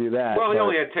exactly do that. Well, he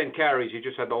only had 10 carries. He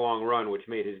just had the long run, which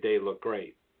made his day look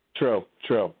great. True.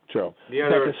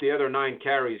 The other 9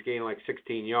 carries gained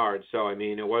 16 yards, so, I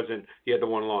mean, it wasn't – he had the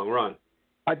one long run.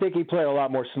 I think he played a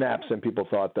lot more snaps than people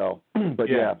thought, though. But,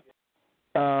 yeah.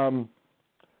 I don't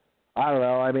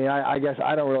know. I mean, I guess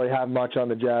I don't really have much on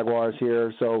the Jaguars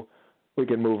here, so we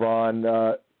can move on.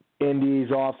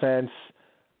 Indy's offense –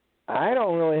 I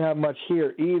don't really have much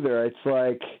here either. It's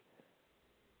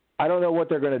I don't know what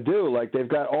they're going to do. They've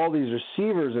got all these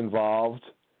receivers involved,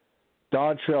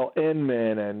 Dontrell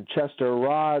Inman and Chester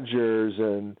Rogers,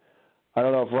 and I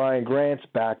don't know if Ryan Grant's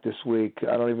back this week.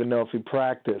 I don't even know if he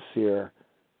practiced here.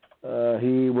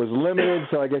 He was limited,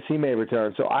 so I guess he may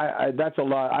return. So that's a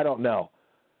lot. I don't know.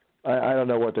 I don't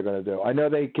know what they're going to do. I know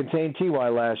they contained T.Y.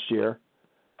 last year.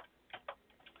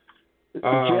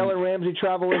 Jalen Ramsey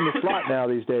travel in the slot now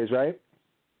these days, right?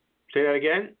 Say that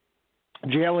again?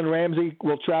 Jalen Ramsey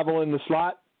will travel in the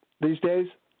slot these days?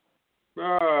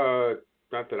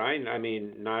 Not that I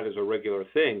mean, not as a regular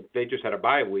thing. They just had a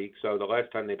bye week, so the last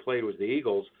time they played was the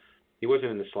Eagles. He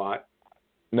wasn't in the slot.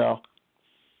 No.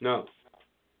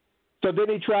 So did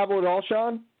he travel at all,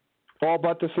 Sean? All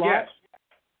but the slot? Yes.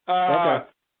 Okay.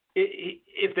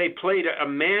 If they played a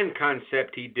man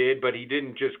concept, he did, but he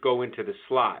didn't just go into the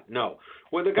slot. No.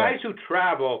 Well, the guys who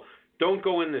travel don't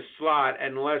go in the slot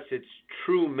unless it's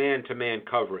true man-to-man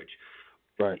coverage.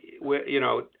 Right.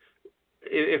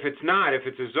 If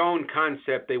it's a zone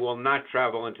concept, they will not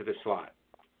travel into the slot.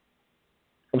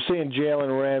 I'm seeing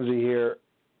Jalen Ramsey here.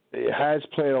 He has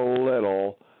played a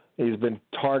little. He's been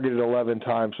targeted 11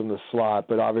 times from the slot,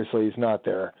 but obviously he's not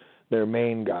their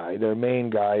main guy. Their main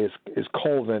guy is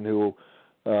Colvin, who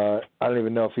I don't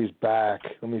even know if he's back.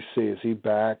 Let me see. Is he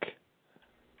back?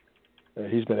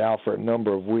 He's been out for a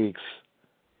number of weeks.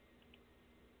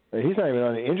 He's not even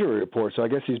on the injury report, so I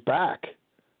guess he's back.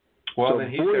 Well, then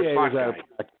he's their slot guy.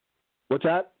 What's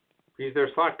that? He's their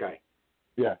slot guy.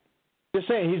 Yeah. Just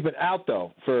saying, he's been out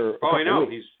though for. I know.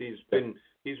 Weeks.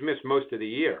 He's missed most of the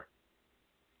year.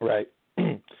 Right.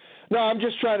 No, I'm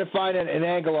just trying to find an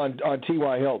angle on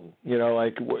T.Y. Hilton.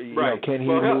 Can he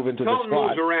move into the slot? Hilton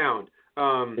moves around.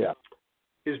 Yeah.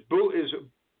 Is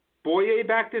Boye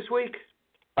back this week?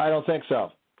 I don't think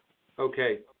so.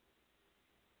 Okay.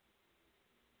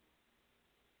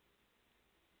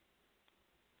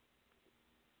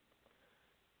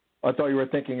 I thought you were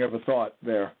thinking of a thought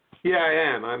there. Yeah,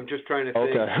 I am. I'm just trying to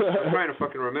think. Okay. I'm trying to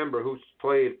fucking remember who's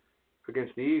played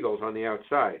against the Eagles on the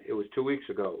outside. It was 2 weeks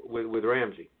ago with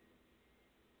Ramsey.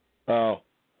 Oh.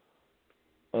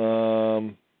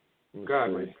 God,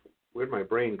 where'd my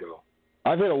brain go?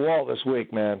 I've hit a wall this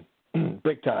week, man.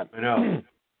 Big time. I know.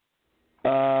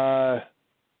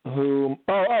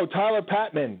 Tyler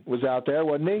Patman was out there,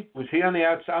 wasn't he? Was he on the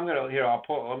outside?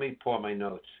 Let me pull up my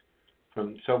notes.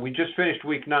 So we just finished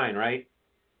week 9, right?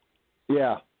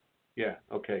 Yeah. Yeah,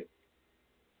 okay.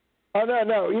 Oh,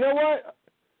 no. You know what?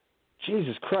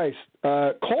 Jesus Christ.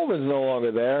 Coleman's no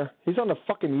longer there. He's on the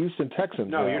fucking Houston Texans.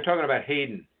 No, now. You're talking about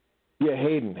Hayden. Yeah,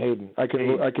 Hayden. I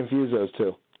confuse those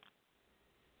two.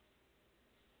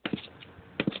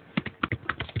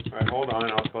 All right, hold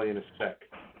on. I'll tell you in a sec.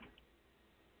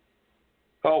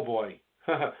 Oh, boy.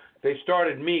 They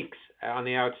started Meeks on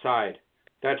the outside.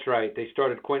 That's right. They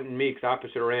started Quentin Meeks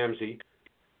opposite Ramsey.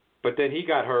 But then he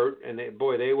got hurt, and they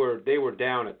were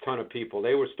down a ton of people.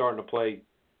 They were starting to play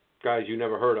guys you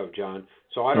never heard of, John.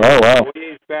 So I don't know if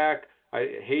Boye's back.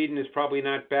 Hayden is probably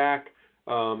not back.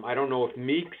 I don't know if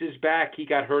Meeks is back. He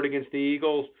got hurt against the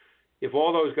Eagles. If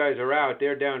all those guys are out,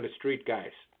 they're down to street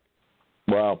guys.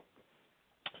 Wow.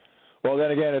 Well,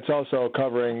 then again, it's also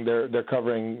covering they're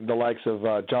covering the likes of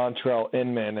Dontrell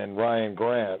Inman and Ryan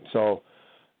Grant. So,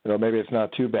 maybe it's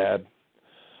not too bad.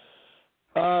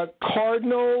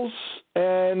 Cardinals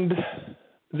and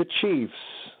the Chiefs.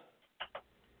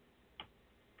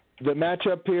 the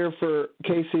matchup here for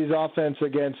KC's offense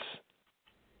against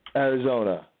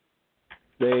Arizona.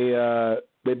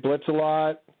 They blitz a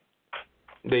lot.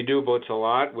 They do blitz a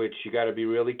lot, which you got to be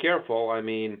really careful. I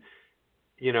mean,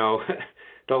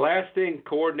 the last thing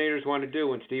coordinators want to do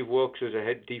when Steve Wilkes is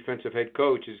a defensive head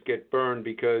coach is get burned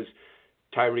because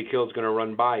Tyreek Hill's going to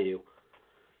run by you.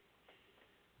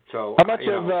 So how much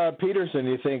of Peterson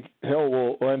do you think Hill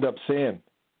will end up seeing?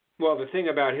 Well, the thing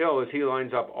about Hill is he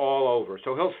lines up all over.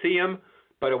 So he'll see him,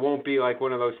 but it won't be like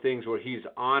one of those things where he's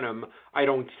on him, I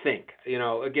don't think.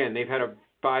 Again, they've had a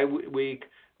bye week.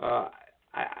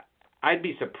 I'd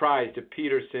be surprised if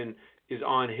Peterson is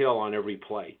on Hill on every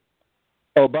play.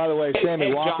 Oh, by the way,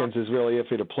 Sammy Watkins is really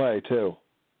iffy to play, too.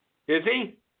 Is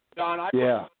he? John, I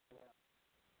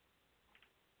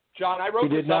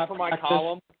wrote this up for my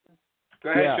column. Go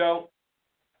ahead, Joe.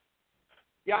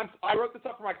 Yeah, I wrote this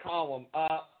up for my column.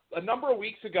 A number of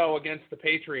weeks ago against the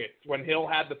Patriots, when Hill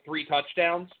had the 3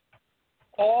 touchdowns,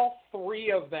 all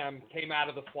 3 of them came out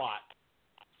of the slot.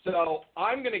 So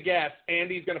I'm going to guess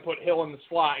Andy's going to put Hill in the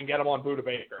slot and get him on Budda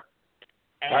Baker.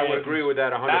 And I would agree with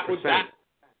that 100%.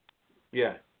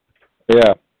 Yeah.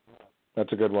 Yeah,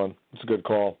 that's a good one. It's a good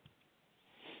call.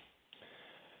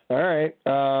 All right.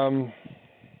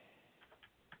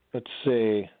 Let's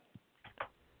see.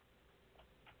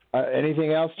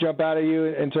 Anything else jump out at you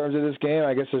in terms of this game?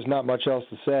 I guess there's not much else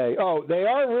to say. Oh, they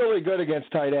are really good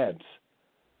against tight ends.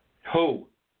 Who?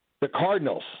 The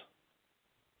Cardinals.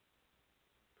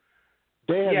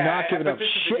 They have not given up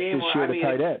shit this year to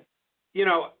tight end.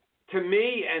 To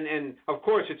me, and of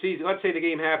course it's easy. Let's say the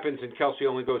game happens and Kelsey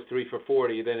only goes 3 for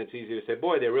 40, then it's easy to say,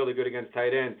 boy, they're really good against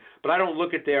tight end. But I don't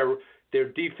look at their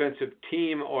defensive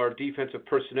team or defensive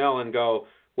personnel and go,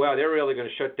 well, they're really going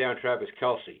to shut down Travis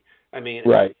Kelsey. I mean,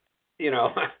 right.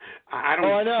 I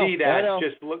don't see that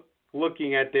just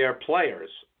looking at their players.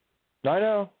 I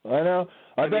know.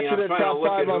 I bet you they're top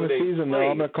 5 on the season, though.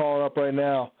 I'm going to call it up right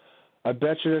now. I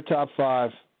bet you they're top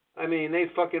 5. I mean, they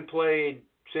fucking played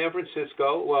San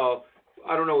Francisco. Well,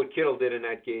 I don't know what Kittle did in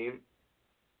that game.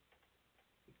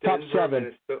 Top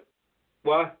 7.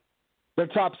 What? They're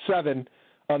top 7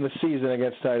 on the season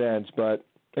against tight ends, but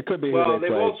it could be well, who they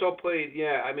they've played. also played,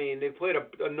 they've played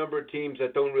a number of teams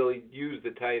that don't really use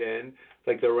the tight end.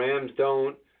 Like the Rams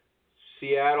don't.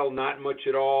 Seattle, not much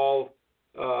at all.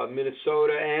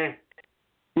 Minnesota,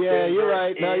 Yeah, you're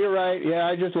right. No, you're right. Yeah,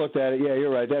 I just looked at it. Yeah,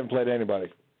 you're right. They haven't played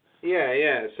anybody.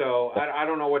 Yeah. So I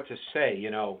don't know what to say,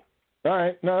 All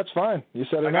right. No, that's fine. You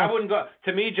said enough. I wouldn't go.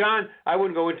 To me, John, I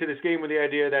wouldn't go into this game with the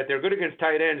idea that they're good against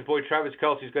tight ends. Boy, Travis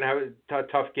Kelsey's going to have a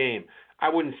tough game. I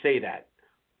wouldn't say that.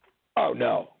 Oh,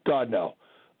 no. God, no.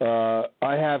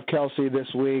 I have Kelsey this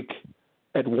week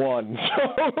at 1.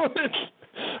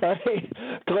 So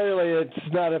clearly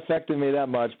it's not affecting me that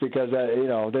much because,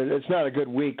 it's not a good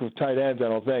week with tight ends, I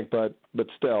don't think, but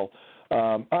still.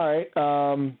 All right.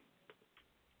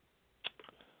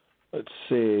 Let's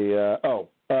see.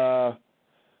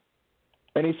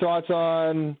 Any thoughts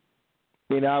on,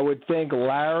 I would think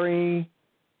Larry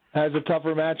has a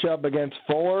tougher matchup against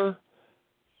Fuller.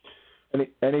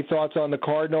 Any thoughts on the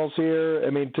Cardinals here?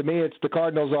 To me, it's the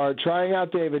Cardinals are trying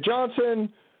out David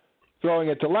Johnson, throwing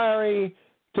it to Larry,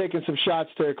 taking some shots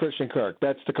to Christian Kirk.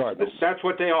 That's the Cardinals. That's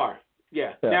what they are.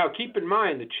 Yeah. Now, keep in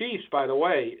mind, the Chiefs, by the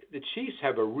way,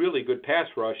 have a really good pass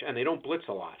rush, and they don't blitz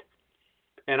a lot.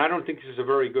 And I don't think this is a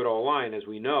very good O-line, as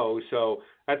we know. So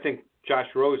I think Josh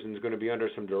Rosen's going to be under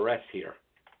some duress here.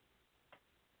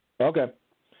 Okay.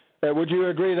 Would you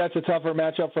agree that's a tougher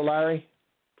matchup for Larry?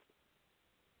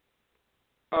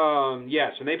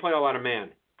 Yes, and they play a lot of man.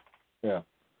 Yeah.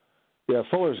 Yeah,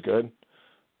 Fuller's good.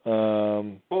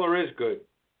 Fuller is good.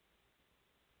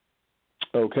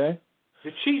 Okay.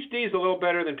 The Chiefs' D is a little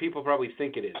better than people probably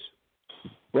think it is.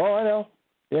 Well, I know.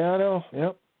 Yeah, I know.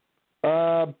 Yep.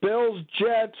 Bills,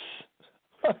 Jets.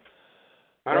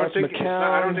 I don't think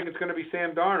it's going to be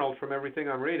Sam Darnold from everything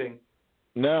I'm reading.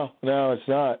 No, it's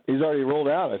not. He's already ruled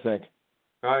out, I think.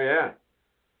 Oh yeah.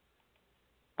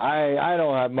 I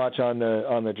don't have much on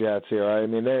the Jets here. I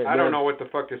don't know what the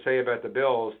fuck to say about the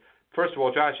Bills. First of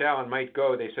all, Josh Allen might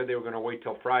go. They said they were going to wait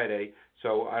till Friday,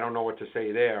 so I don't know what to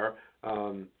say there.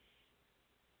 I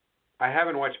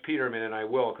haven't watched Peterman, and I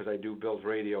will because I do Bills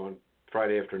radio on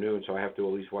Friday afternoon, so I have to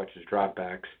at least watch his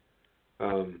dropbacks.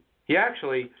 He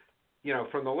actually,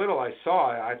 from the little I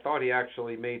saw, I thought he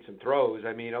actually made some throws.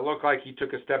 It looked like he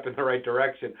took a step in the right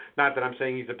direction. Not that I'm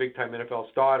saying he's a big-time NFL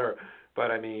starter, but,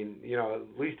 at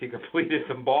least he completed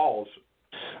some balls.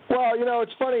 Well,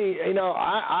 it's funny.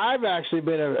 I've actually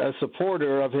been a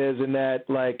supporter of his in that,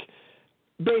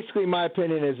 basically my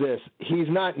opinion is this: he's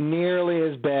not nearly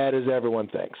as bad as everyone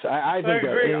thinks. I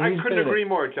agree. I couldn't agree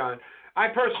more, John. I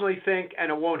personally think,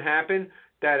 and it won't happen,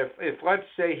 that if let's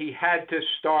say he had to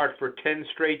start for 10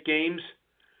 straight games,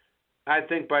 I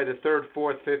think by the third,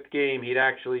 fourth, fifth game, he'd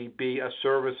actually be a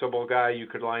serviceable guy you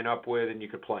could line up with and you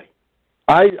could play.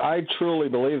 I truly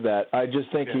believe that. I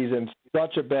just think he's in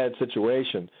such a bad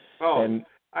situation. Oh, and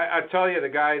I tell you, the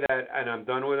guy that, and I'm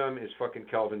done with him, is fucking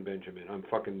Kelvin Benjamin. I'm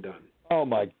fucking done. Oh,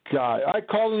 my God. I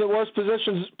called him the worst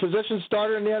position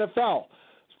starter in the NFL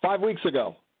 5 weeks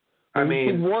ago. I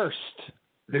mean, the worst.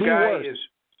 The guy is,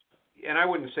 and I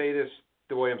wouldn't say this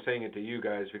the way I'm saying it to you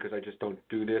guys because I just don't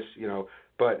do this,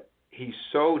 but he's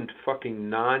so fucking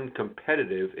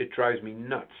non-competitive, it drives me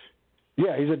nuts.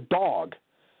 Yeah, he's a dog.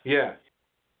 Yeah.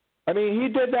 I mean, he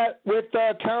did that with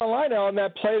Carolina on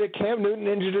that play that Cam Newton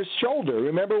injured his shoulder.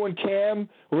 Remember when Cam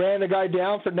ran the guy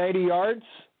down for 90 yards?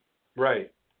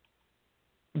 Right.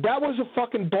 That was a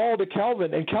fucking ball to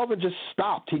Kelvin, and Kelvin just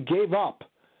stopped. He gave up,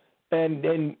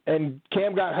 and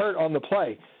Cam got hurt on the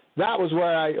play. That was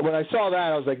where when I saw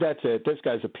that, I was like, that's it. This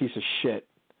guy's a piece of shit.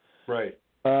 Right.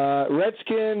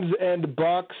 Redskins and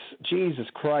Bucks, Jesus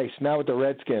Christ. Now with the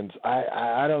Redskins,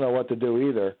 I don't know what to do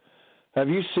either. Have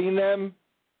you seen them?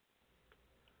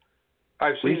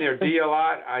 I've seen their D a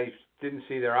lot. I didn't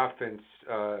see their offense.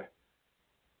 I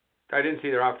didn't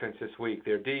see their offense this week.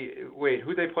 Their D. Wait,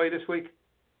 who they play this week?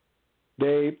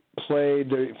 They played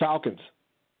the Falcons.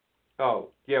 Oh,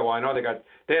 yeah. Well, I know they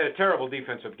had a terrible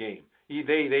defensive game.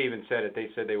 They even said it. They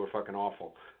said they were fucking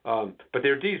awful. But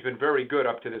their D's been very good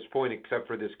up to this point, except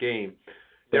for this game.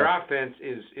 Their offense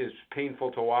is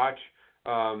painful to watch.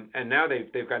 And now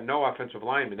they've got no offensive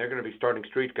linemen. They're going to be starting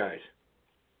street guys.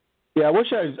 Yeah, I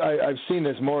wish I've seen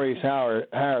this Maurice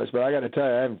Harris, but I got to tell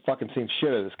you, I haven't fucking seen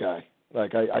shit of this guy.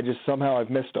 Like, I just somehow I've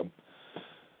missed him.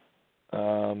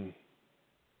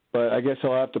 But I guess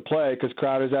he'll have to play because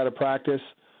Crowder's out of practice.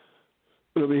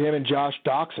 It'll be him and Josh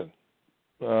Doxson.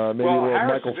 Maybe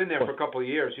Harris has been there for a couple of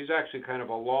years. He's actually kind of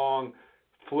a long,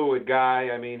 fluid guy.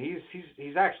 I mean,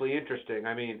 he's actually interesting.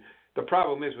 I mean, the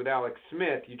problem is with Alex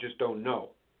Smith, you just don't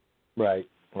know. Right.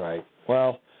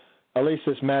 Well, at least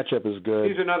this matchup is good.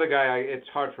 He's another guy it's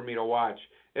hard for me to watch.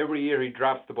 Every year he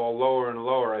drops the ball lower and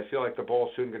lower. I feel like the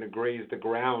ball's soon going to graze the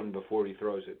ground before he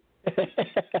throws it.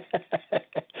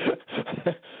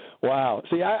 Wow.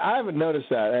 See, I haven't noticed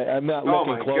that. I'm not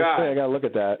looking closely. God. I got to look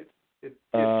at that. It's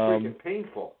freaking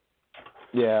painful.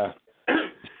 Yeah.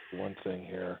 One thing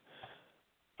here.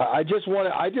 I just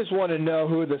want to know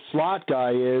who the slot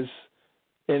guy is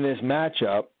in this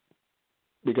matchup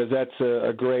because that's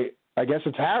a great. I guess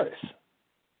it's Harris.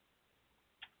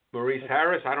 Maurice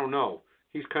Harris? I don't know.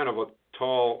 He's kind of a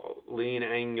tall, lean,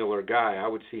 angular guy. I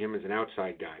would see him as an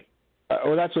outside guy.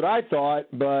 Well, that's what I thought,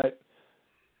 but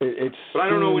it's. But I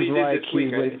don't know what he did like this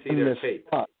week. I didn't see their tape.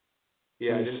 Spot.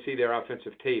 Yeah, I didn't see their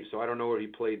offensive tape, so I don't know where he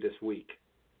played this week.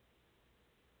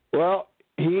 Well,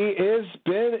 he has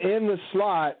been in the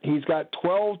slot. He's got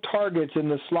 12 targets in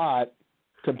the slot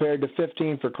compared to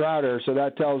 15 for Crowder, so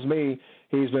that tells me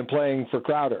he's been playing for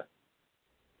Crowder.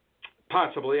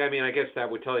 Possibly. I mean, I guess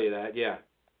that would tell you that, yeah.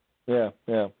 Yeah.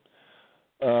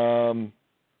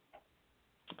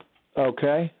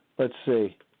 Okay, let's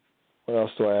see. What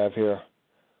else do I have here?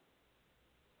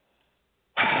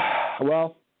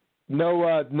 Well,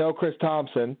 no Chris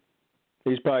Thompson.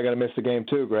 He's probably going to miss the game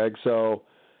too, Greg. So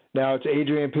now it's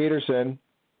Adrian Peterson,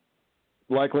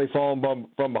 likely falling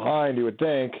from behind, you would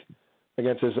think,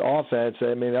 against his offense.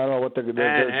 I mean, I don't know what they're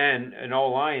and an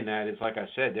O-line that is, like I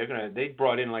said, they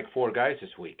brought in like 4 guys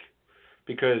this week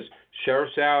because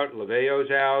Sheriff's out, Leveo's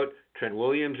out, Trent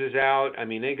Williams is out. I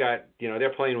mean, they got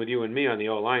they're playing with you and me on the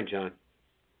O-line, John.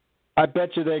 I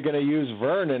bet you they're going to use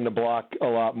Vernon to block a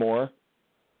lot more.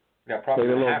 Yeah, probably.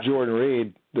 Maybe a little Jordan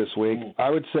Reed this week. I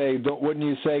would say, wouldn't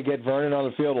you say get Vernon on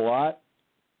the field a lot?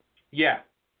 Yeah.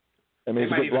 I mean, they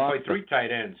might even play 3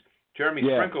 tight ends. Jeremy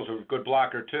Sprinkle's a good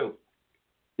blocker too.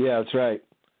 Yeah, that's right.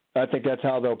 I think that's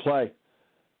how they'll play.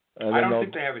 I don't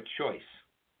think they have a choice.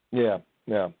 Yeah.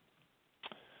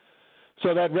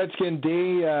 So that Redskin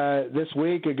D this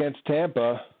week against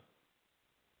Tampa,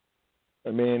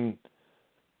 I mean,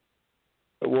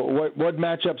 what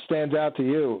matchup stands out to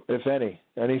you, if any?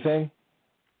 Anything?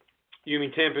 You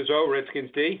mean Tampa's O,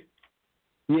 Redskins D?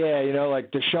 Yeah,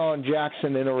 like Deshaun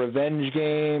Jackson in a revenge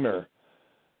game, or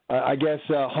I guess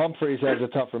Humphreys has a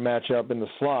tougher matchup in the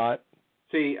slot.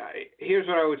 See, here's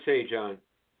what I would say, John,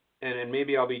 and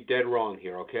maybe I'll be dead wrong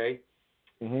here, okay?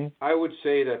 Mm-hmm. I would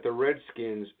say that the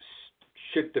Redskins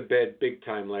shit the bed big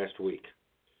time last week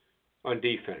on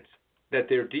defense, that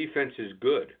their defense is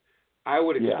good. I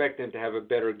would expect them to have a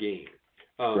better game.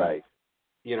 Right.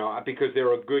 because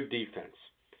they're a good defense.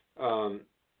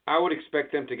 I would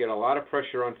expect them to get a lot of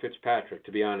pressure on Fitzpatrick,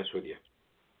 to be honest with you.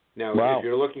 Now, if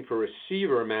you're looking for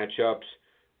receiver matchups,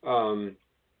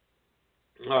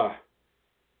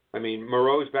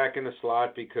 Moreau's back in the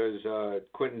slot because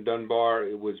Quentin Dunbar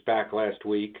was back last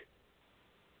week.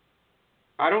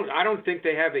 I don't think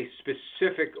they have a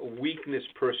specific weakness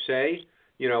per se,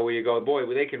 where you go, boy,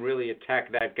 well, they can really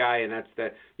attack that guy, and that's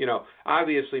that.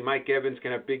 Obviously Mike Evans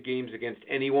can have big games against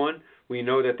anyone. We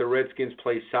know that the Redskins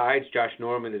play sides. Josh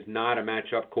Norman is not a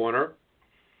matchup corner.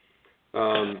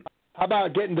 How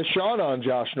about getting Deshaun on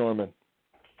Josh Norman?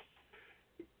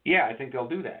 Yeah, I think they'll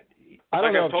do that. I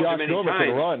don't know if Josh Norman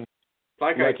can run.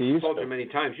 Like I told you many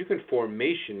times, you can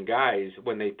formation guys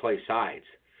when they play sides.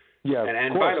 Yeah,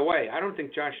 and by the way, I don't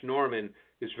think Josh Norman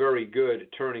is very good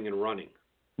at turning and running.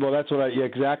 Well, that's what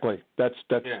exactly. That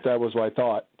was what I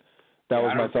thought. That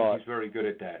was my thought. I don't think he's very good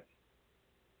at that.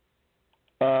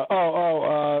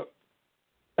 How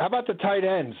about the tight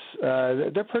ends?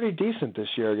 They're pretty decent this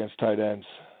year against tight ends.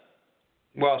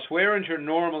 Well, Swearinger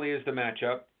normally is the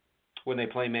matchup when they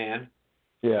play man.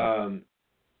 Yeah.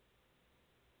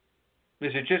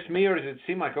 Is it just me, or does it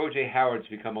seem like O.J. Howard's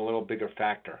become a little bigger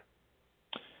factor?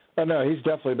 Oh, no, he's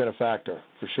definitely been a factor,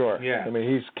 for sure. Yeah. I mean,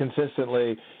 he's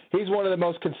one of the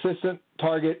most consistent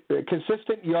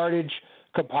yardage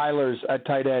compilers at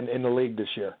tight end in the league this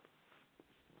year.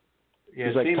 Yeah,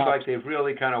 it seems like they've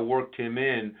really kind of worked him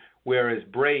in, whereas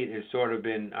Brate has sort of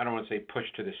been, I don't want to say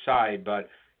pushed to the side, but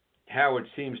Howard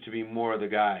seems to be more the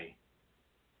guy.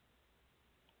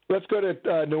 Let's go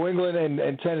to New England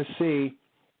and Tennessee.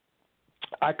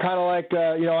 I kind of like,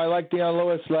 I liked Deion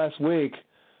Lewis last week.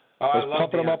 I love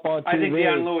pumping him up on TV. I think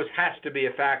Deion Lewis has to be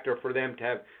a factor for them to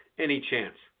have any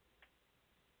chance.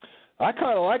 I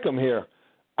kind of like him here.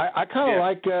 I kind of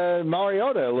like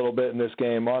Mariota a little bit in this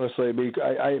game, honestly.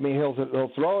 I mean, he'll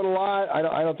throw it a lot.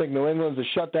 I don't think New England's a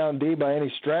shutdown D by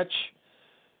any stretch.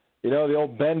 The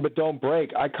old bend but don't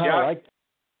break. I kind of like.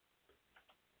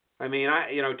 I mean,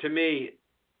 to me,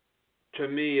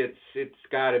 it's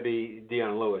got to be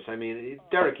Deion Lewis. I mean,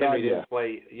 Derrick Henry didn't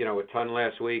play, a ton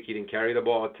last week. He didn't carry the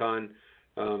ball a ton.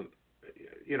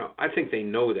 I think they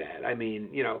know that. I mean,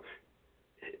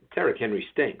 Derrick Henry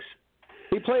stinks.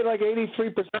 He played like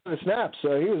 83% of the snaps,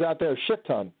 so he was out there a shit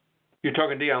ton. You're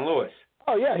talking Deion Lewis?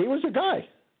 Oh, yeah, he was the guy.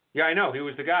 Yeah, I know. He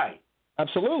was the guy.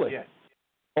 Absolutely. Yeah.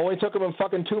 Only took him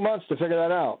fucking 2 months to figure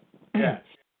that out. Yeah.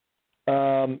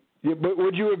 But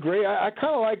would you agree? I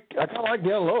kind of like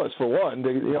Deion Lewis for one.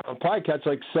 He'll probably catch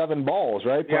like 7 balls,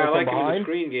 right? Yeah, I like him in the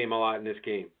screen game a lot in this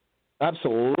game.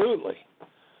 Absolutely.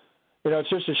 It's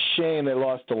just a shame they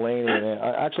lost Delaney.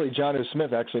 Actually, Jonnu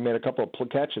Smith actually made a couple of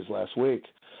catches last week.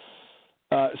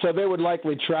 So they would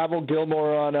likely travel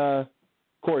Gilmore on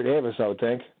Corey Davis, I would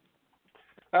think.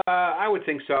 I would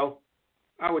think so.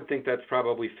 I would think that's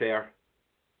probably fair.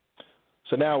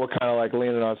 So now we're kind of like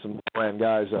leaning on some brand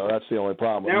guys, though. That's the only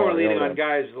problem. Now we're leaning on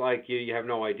guys like you have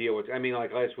no idea what. I mean,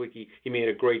 like last week he made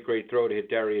a great throw to hit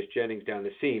Darius Jennings down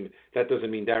the seam. That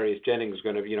doesn't mean Darius Jennings is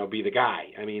going to be the guy.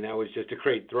 I mean, that was just a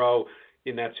great throw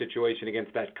in that situation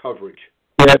against that coverage.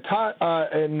 Yeah,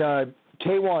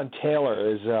 Taywan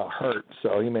Taylor is hurt,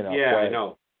 so he may not play. Yeah, I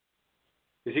know.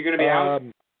 Is he going to be out?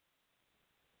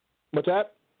 What's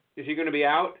that? Is he going to be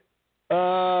out?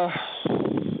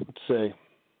 Let's see.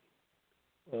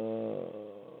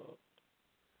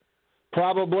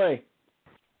 Probably.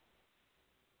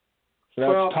 So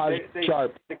that's Todd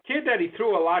Sharp. The kid that he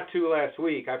threw a lot to last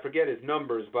week, I forget his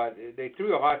numbers, but they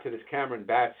threw a lot to this Cameron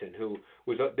Batson, who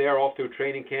was there all through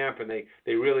training camp, and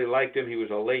they really liked him. He was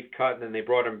a late cut, and then they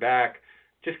brought him back.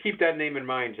 Just keep that name in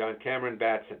mind, John. Cameron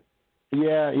Batson.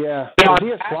 Yeah. Is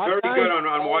he a slot very guy? Good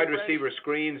on wide receiver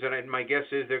screens, and my guess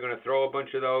is they're going to throw a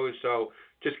bunch of those, so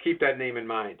just keep that name in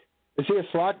mind. Is he a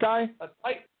slot guy?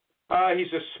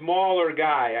 He's a smaller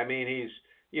guy. I mean, he's,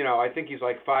 I think he's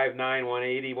like 5'9",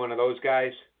 180, one of those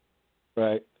guys.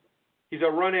 Right. He's a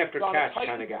run-after-catch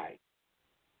kind of guy.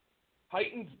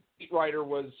 Titans beat writer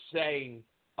was saying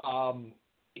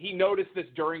he noticed this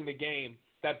during the game,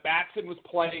 that Batson was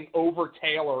playing over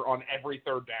Taylor on every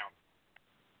third down.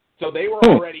 So they were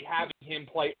already having him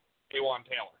play Taywan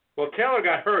Taylor. Well, Taylor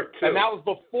got hurt, too. And that was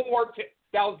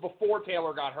before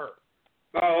Taylor got hurt.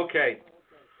 Oh, okay.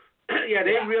 Yeah,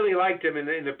 they really liked him in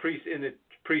the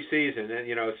preseason,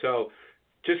 and so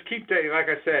just keep that. Like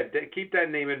I said, keep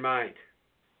that name in mind.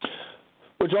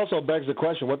 Which also begs the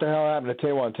question: what the hell happened to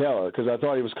Taywan Taylor? Because I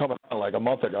thought he was coming out like a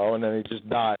month ago, and then he just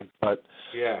died. But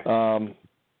yeah.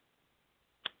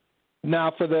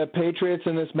 Now for the Patriots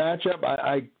in this matchup,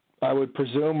 I would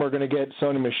presume we're going to get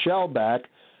Sony Michel back,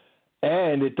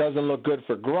 and it doesn't look good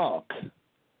for Gronk.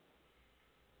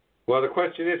 Well, the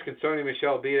question is, can Sony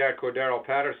Michel beat out Cordero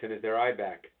Patterson as their eye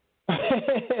back?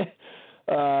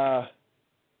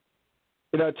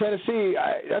 Tennessee,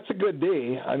 that's a good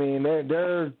D. I mean,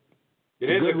 they're it is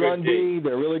good a good run D.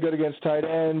 They're really good against tight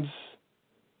ends.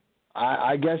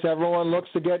 I guess everyone looks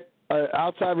to get an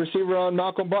outside receiver on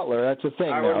Malcolm Butler. That's a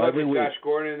thing I now. would look every at week. Josh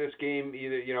Gordon in this game,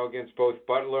 either against both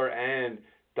Butler and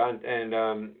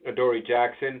Adoree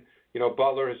Jackson.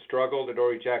 Butler has struggled.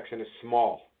 Adoree Jackson is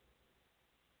small.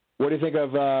 What do you think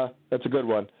of? That's a good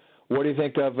one. What do you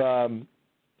think of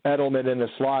Edelman in the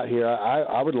slot here?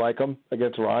 I would like him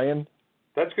against Ryan.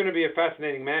 That's going to be a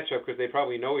fascinating matchup because they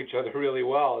probably know each other really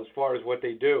well as far as what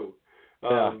they do.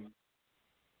 I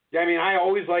mean, I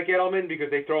always like Edelman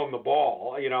because they throw him the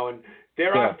ball, and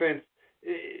their offense.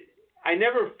 I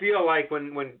never feel like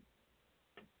when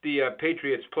the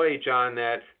Patriots play, John,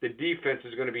 that the defense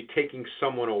is going to be taking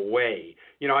someone away.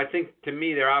 I think to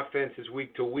me their offense is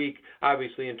week to week,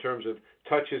 obviously in terms of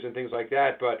touches and things like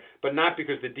that, but not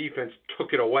because the defense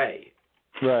took it away.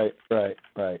 Right.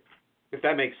 If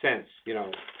that makes sense,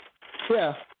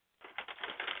 Yeah.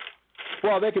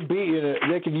 Well, they can beat you.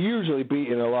 They can usually beat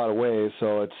you in a lot of ways,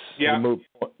 so it's you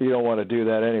don't want to do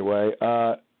that anyway.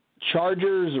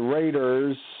 Chargers,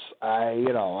 Raiders.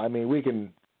 We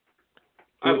can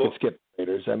skip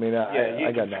Raiders. I mean,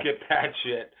 I got nothing. Skip that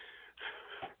shit.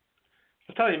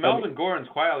 I'll tell you, Melvin Gordon's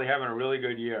quietly having a really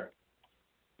good year.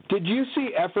 Did you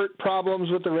see effort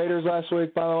problems with the Raiders last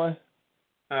week, by the way?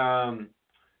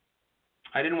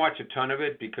 I didn't watch a ton of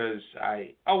it because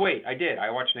I did. I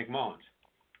watched Nick Mullins.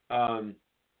 Let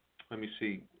me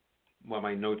see what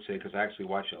my notes say because I actually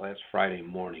watched it last Friday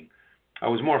morning. I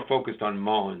was more focused on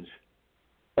Mullins.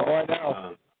 Oh, I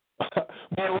know.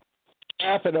 What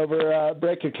happened over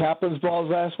breaking Kaplan's balls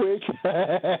last week?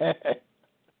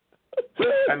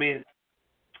 I mean,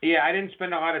 I didn't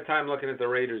spend a lot of time looking at the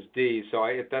Raiders D, so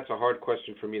that's a hard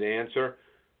question for me to answer.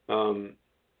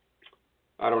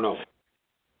 I don't know.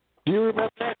 Do you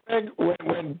remember that, Greg,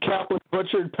 when Kaplan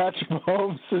butchered Patrick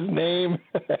Mahomes' name?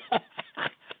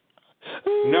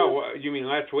 No, you mean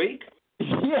last week?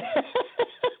 Yeah.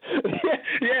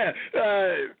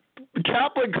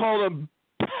 Kaplan called him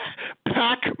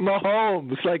Pack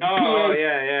Mahomes. Like,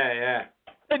 yeah.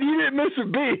 And you didn't miss a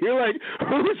beat. You're like,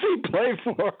 who does he play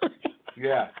for?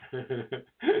 Yeah.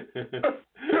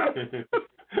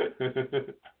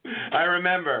 I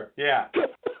remember, yeah.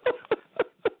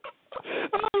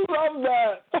 I love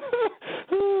that.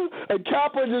 And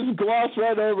Kaplan just glossed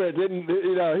right over it. Didn't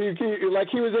he like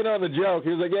he was in on the joke. He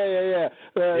was like, yeah.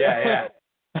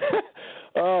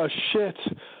 Oh shit.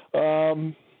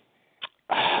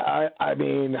 I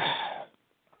mean,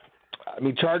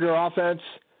 Charger offense.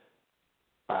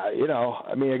 I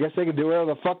guess they can do whatever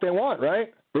the fuck they want,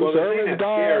 right? Well, the thing that's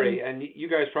scary, and you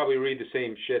guys probably read the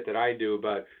same shit that I do,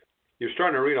 but you're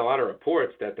starting to read a lot of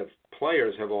reports that the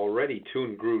players have already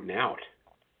tuned Gruden out.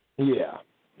 Yeah.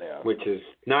 Which is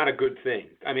not a good thing.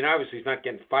 I mean, obviously he's not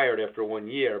getting fired after 1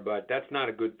 year, but that's not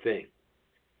a good thing.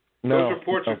 No. Those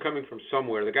reports are coming from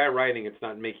somewhere. The guy writing it's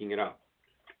not making it up.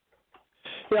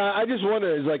 Yeah, I just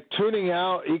wonder, is like tuning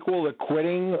out equal to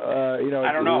quitting? I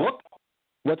don't know.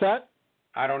 What's that?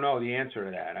 I don't know the answer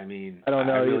to that. I mean, I don't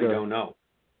know I really either. don't know.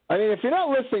 I mean, if you're not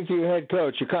listening to your head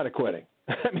coach, you're kind of quitting.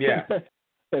 Yeah.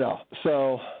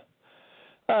 So,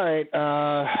 all right.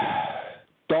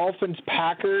 Dolphins,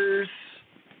 Packers.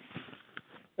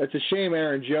 It's a shame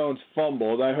Aaron Jones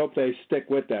fumbled. I hope they stick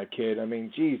with that kid. I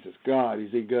mean, Jesus God,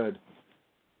 is he good?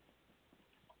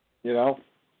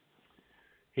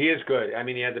 He is good. I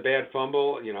mean, he had the bad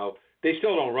fumble. They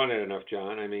still don't run it enough,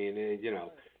 John. I mean,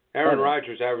 Aaron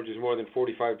Rodgers averages more than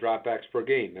 45 dropbacks per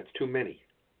game. That's too many.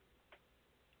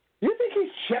 You think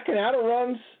he's checking out of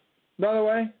runs, by the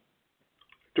way?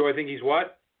 Do I think he's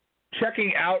what?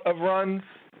 Checking out of runs.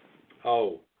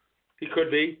 Oh, he could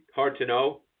be. Hard to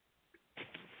know.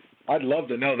 I'd love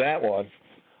to know that one.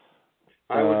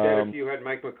 I would bet if you had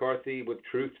Mike McCarthy with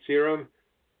truth serum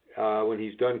when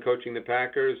he's done coaching the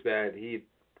Packers that he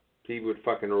would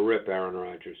fucking rip Aaron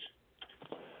Rodgers.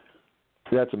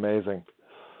 That's amazing.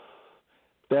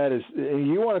 That is,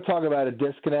 you want to talk about a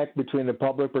disconnect between the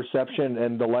public perception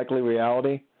and the likely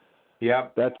reality?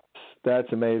 Yep.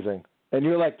 That's amazing. And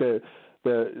you're like the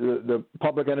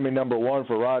public enemy number one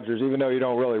for Rodgers, even though you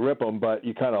don't really rip him, but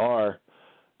you kind of are,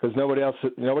 because nobody else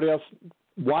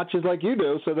watches like you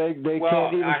do, so they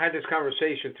can't even. I had this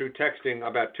conversation through texting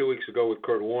about 2 weeks ago with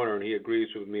Kurt Warner, and he agrees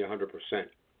with me 100%.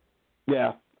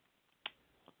 Yeah.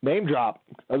 Name drop.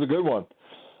 That was a good one.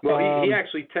 Well, he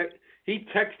actually he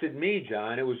texted me,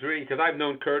 John. It was really because I've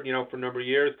known Kurt, for a number of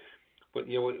years, but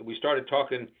we started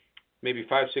talking maybe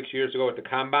 5-6 years ago at the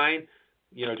Combine,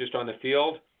 just on the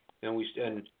field, and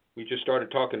we just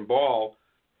started talking ball,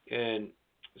 and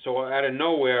so out of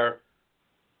nowhere,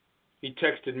 he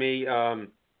texted me.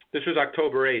 This was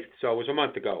October 8th, so it was a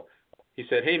month ago. He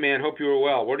said, "Hey man, hope you were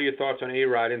well. What are your thoughts on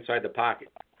A-Rod inside the pocket?"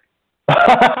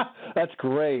 That's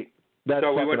great. That's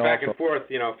so we went back awesome. and forth,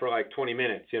 for like 20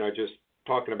 minutes, just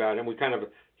talking about it. And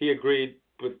he agreed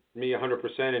with me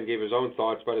 100% and gave his own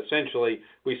thoughts, but essentially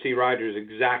we see Rodgers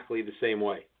exactly the same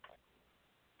way.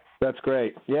 That's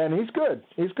great. Yeah, and he's good.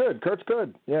 He's good. Kurt's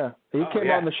good. Yeah. He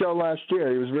came on the show last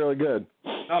year. He was really good.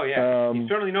 Oh, yeah. He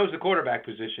certainly knows the quarterback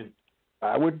position.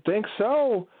 I would think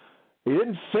so. He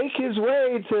didn't fake his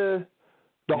way to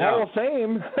the Hall of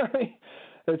Fame.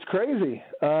 It's crazy.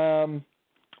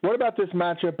 What about this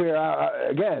matchup here?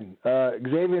 Again,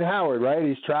 Xavier Howard, right?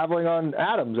 He's traveling on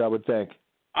Adams, I would think.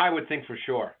 I would think for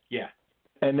sure, yeah.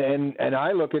 And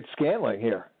I look at Scantling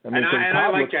here. I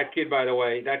like that kid, by the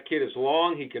way. That kid is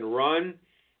long. He can run.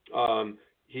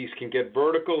 He can get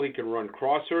vertical. He can run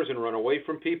crossers and run away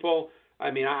from people.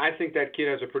 I think that kid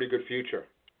has a pretty good future.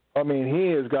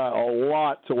 He has got a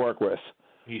lot to work with.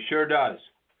 He sure does.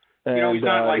 And, he's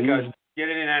not like a get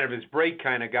in and out of his break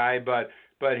kind of guy, but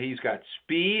he's got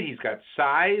speed. He's got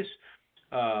size.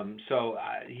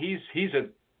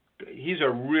 He's a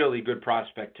really good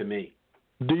prospect to me.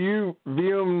 Do you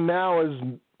view him now as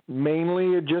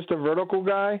mainly just a vertical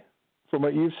guy from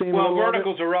what you've seen? Well,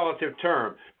 vertical's a relative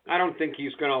term. I don't think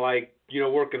he's going to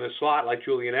work in the slot like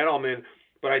Julian Edelman,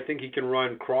 but I think he can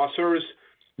run crossers,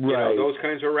 those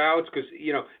kinds of routes. Because,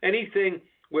 anything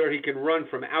where he can run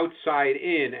from outside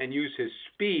in and use his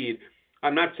speed.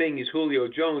 I'm not saying he's Julio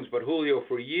Jones, but Julio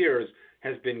for years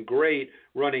has been great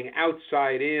running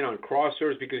outside in on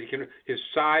crossers because his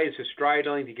size, his stride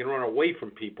length, he can run away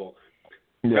from people.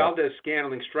 Yeah.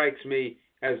 Valdez-Scantling strikes me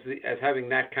as having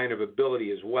that kind of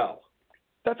ability as well.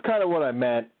 That's kind of what I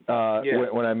meant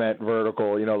when I meant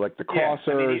vertical, like the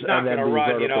crossers he's not and then the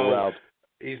run, vertical routes.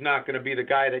 He's not going to be the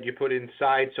guy that you put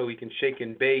inside so he can shake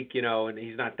and bake, and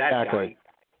he's not that guy.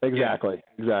 Exactly.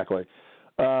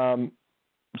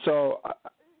 So,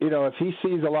 if he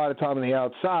sees a lot of time on the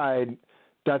outside,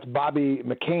 that's Bobby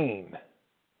McCain,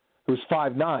 who's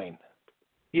 5'9".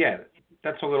 Yeah,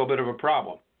 that's a little bit of a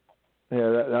problem. Yeah,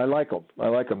 I like him. I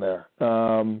like him there.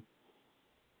 And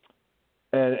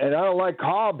I don't like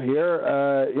Cobb here.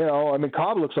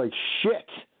 Cobb looks like shit.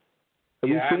 Have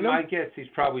you seen him? I guess he's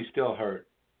probably still hurt.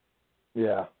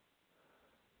 Yeah,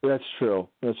 that's true.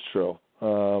 What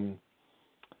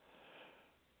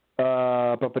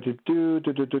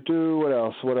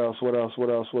else?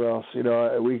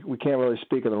 We can't really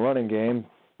speak of the running game.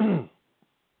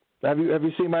 Have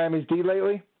you seen Miami's D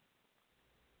lately?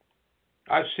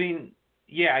 I've seen.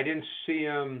 Yeah, I didn't see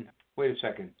him. Wait a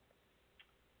second.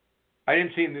 I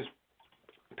didn't see him this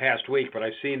past week, but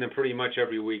I've seen them pretty much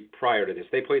every week prior to this.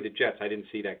 They played the Jets. I didn't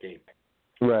see that game.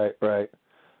 Right.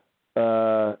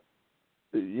 What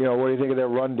do you think of their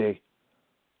run D?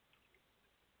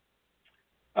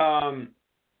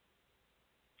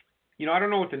 I don't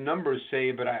know what the numbers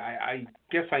say, but I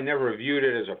guess I never viewed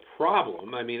it as a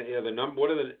problem. I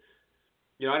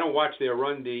don't watch their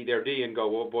run D, their D, and go,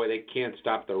 well, boy, they can't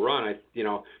stop the run.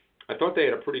 I thought they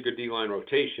had a pretty good D-line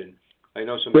rotation. I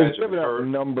know some guys have hurt.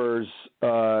 Numbers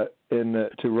to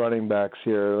running backs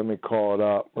here. Let me call it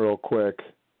up real quick.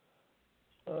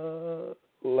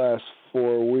 Last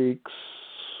 4 weeks,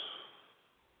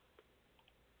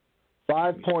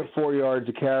 5.4 yards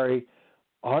a carry,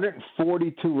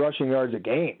 142 rushing yards a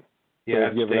game. Yeah,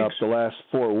 they've given up the last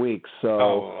 4 weeks.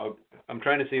 So I'm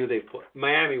trying to see who they put.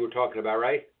 Miami, we're talking about,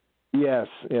 right? Yes.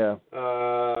 Yeah.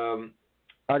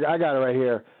 I got it right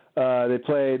here. They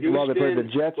played. Houston, they played the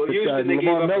Jets. Well, Houston, they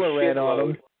Lamar gave up Miller ran on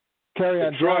them.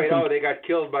 Kerryon Detroit. Johnson. They got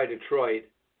killed by Detroit.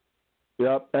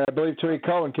 Yep, and I believe Tariq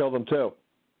Cohen killed them too.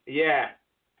 Yeah,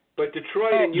 but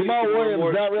Detroit and Houston were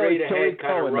more straight ahead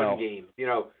kind of run games.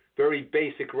 Very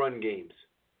basic run games.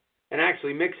 And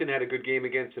actually, Mixon had a good game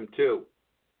against them too.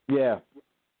 Yeah.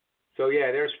 So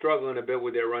they're struggling a bit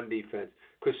with their run defense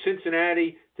because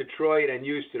Cincinnati, Detroit, and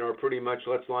Houston are pretty much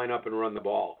let's line up and run the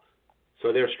ball.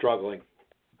 So they're struggling.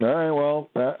 All right, well,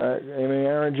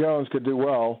 Aaron Jones could do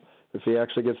well if he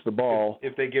actually gets the ball.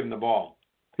 If they give him the ball.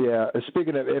 Yeah,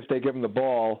 speaking of if they give him the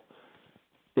ball,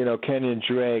 Kenyon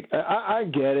Drake, I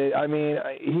get it.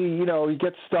 He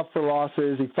gets stuff for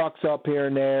losses. He fucks up here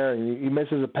and there, and he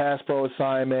misses a pass pro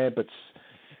assignment, but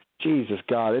Jesus,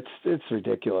 God, it's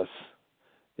ridiculous.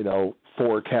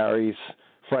 4 carries,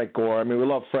 Frank Gore. We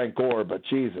love Frank Gore, but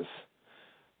Jesus,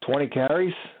 20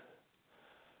 carries?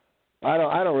 I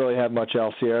don't really have much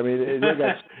else here.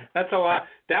 That's a lot.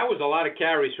 That was a lot of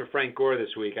carries for Frank Gore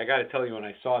this week. I got to tell you, when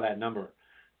I saw that number,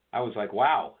 I was like,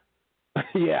 wow.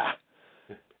 Yeah.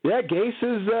 Yeah, Gase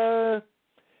is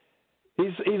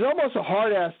he's almost a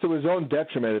hard ass to his own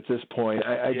detriment at this point.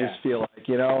 I just feel like,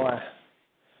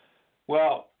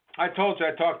 Well, I told you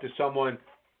I talked to someone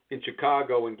in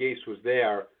Chicago when Gase was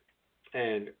there,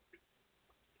 and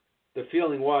the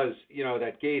feeling was,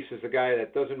 that Gase is a guy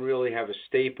that doesn't really have a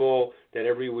staple, that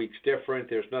every week's different.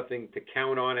 There's nothing to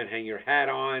count on and hang your hat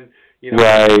on.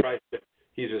 Right.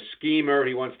 He's a schemer.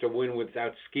 He wants to win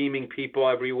without scheming people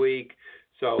every week.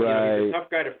 So he's a tough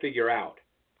guy to figure out.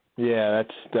 Yeah,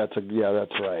 that's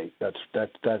right. That's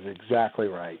exactly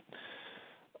right.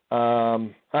 All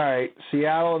right,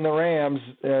 Seattle and the Rams.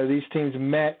 These teams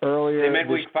met earlier. They met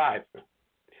week 5.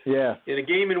 Yeah. In a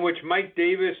game in which Mike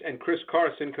Davis and Chris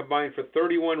Carson combined for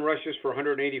 31 rushes for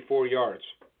 184 yards.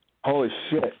 Holy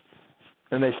shit!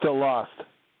 And they still lost.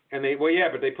 And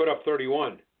but they put up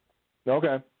 31.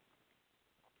 Okay.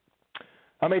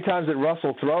 How many times did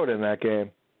Russell throw it in that game?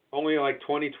 Only like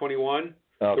 20, 21.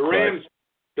 Oh,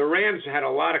 The Rams had a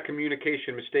lot of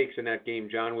communication mistakes in that game,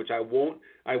 John, which I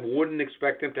wouldn't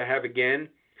expect them to have again.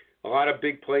 A lot of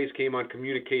big plays came on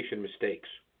communication mistakes.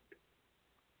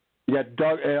 Yeah,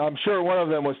 Doug. I'm sure one of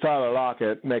them was Tyler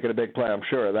Lockett making a big play. I'm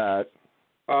sure of that.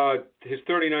 His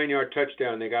 39-yard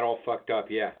touchdown, they got all fucked up.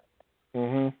 Yeah.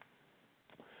 Mhm.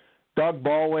 Doug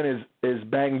Baldwin is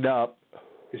banged up.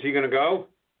 Is he going to go?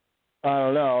 I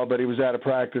don't know, but he was out of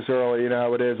practice early. You know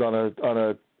how it is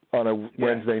on a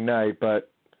Wednesday night. But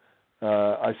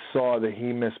I saw that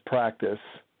he missed practice.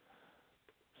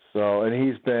 So, and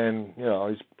he's been,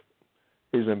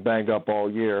 he's been banged up all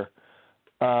year.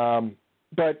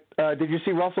 But did you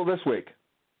see Russell this week?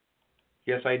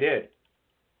 Yes, I did.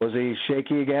 Was he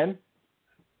shaky again?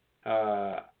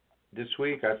 This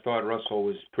week, I thought Russell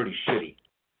was pretty shitty.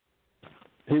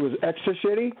 He was extra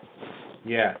shitty?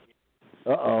 Yeah.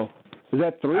 Uh-oh. Is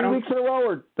that 3 weeks in a row,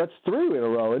 or that's 3 in a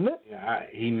row, isn't it? Yeah,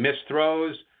 he missed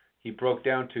throws. He broke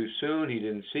down too soon. He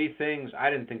didn't see things. I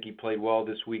didn't think he played well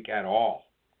this week at all.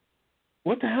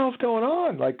 What the hell's going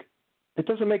on? Like, it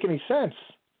doesn't make any sense.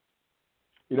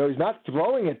 He's not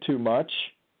throwing it too much.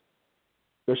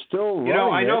 They're still running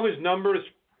I know his numbers,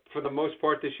 for the most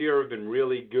part this year, have been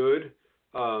really good.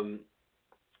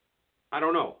 I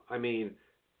don't know. I mean,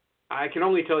 I can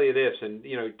only tell you this, and,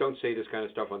 don't say this kind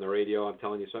of stuff on the radio. I'm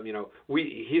telling you something.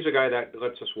 He's a guy that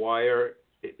lets us wire.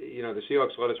 The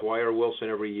Seahawks let us wire Wilson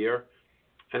every year.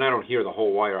 And I don't hear the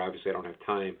whole wire. Obviously, I don't have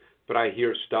time. But I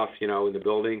hear stuff, in the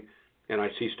building, and I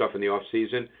see stuff in the off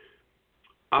season.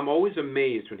 I'm always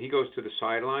amazed when he goes to the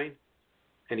sideline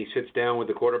and he sits down with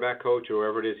the quarterback coach or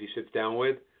whoever it is he sits down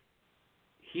with.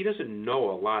 He doesn't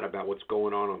know a lot about what's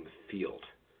going on the field.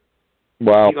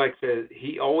 Wow.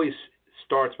 He always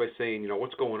starts by saying,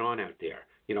 what's going on out there?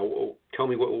 Tell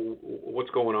me what's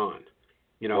going on.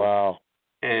 Wow.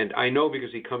 And I know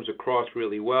because he comes across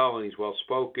really well and he's well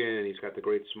spoken and he's got the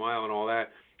great smile and all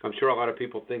that. I'm sure a lot of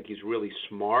people think he's really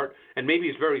smart, and maybe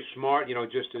he's very smart,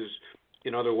 just as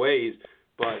in other ways.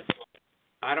 But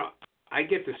I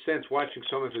get the sense watching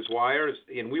some of his wires,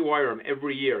 and we wire him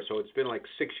every year, so it's been like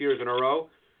 6 years in a row.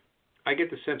 I get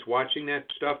the sense watching that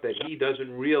stuff that he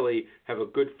doesn't really have a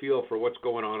good feel for what's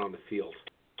going on the field.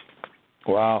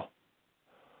 Wow.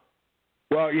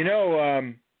 Well,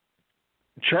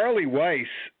 Charlie Weiss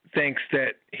thinks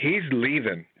that he's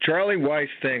leaving. Charlie Weiss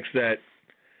thinks that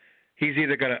he's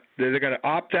either going to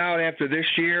opt out after this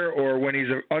year, or when he's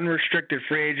an unrestricted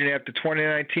free agent after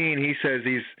 2019, he says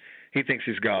he thinks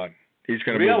he's gone. He's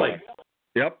going to move on.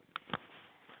 Yep.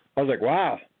 I was like,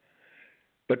 wow.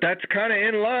 But that's kind of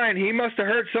in line. He must have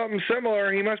heard something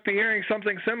similar. He must be hearing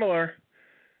something similar.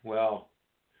 Well,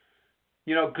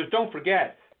 because don't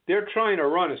forget, they're trying to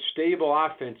run a stable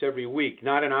offense every week,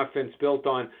 not an offense built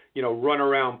on,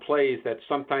 run-around plays that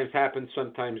sometimes happen,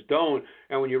 sometimes don't.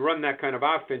 And when you run that kind of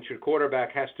offense, your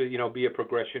quarterback has to, be a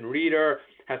progression reader,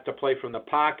 has to play from the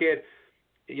pocket.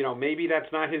 Maybe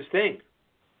that's not his thing.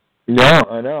 No,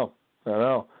 I know.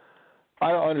 I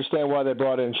don't understand why they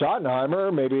brought in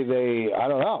Schottenheimer. Maybe I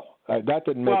don't know. That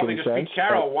didn't make any sense.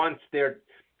 Well, because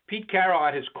Pete Carroll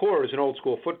at his core is an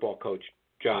old-school football coach,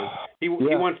 John. He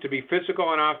wants to be physical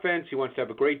on offense. He wants to have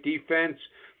a great defense.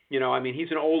 He's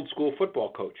an old-school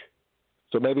football coach.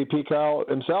 So maybe Pete Carroll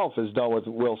himself is done with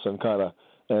Wilson, kind of.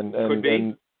 Could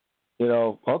be.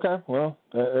 Okay, well,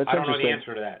 it's I don't know the interesting.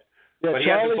 answer to that. Yeah, but he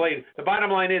hasn't played. The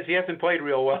bottom line is he hasn't played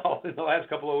real well in the last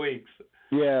couple of weeks.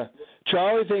 Yeah.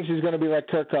 Charlie thinks he's going to be like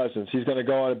Kirk Cousins. He's going to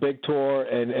go on a big tour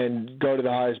and go to the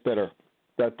highest bidder.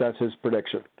 That's his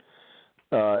prediction.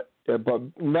 But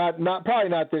probably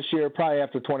not this year. Probably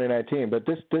after 2019. But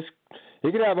this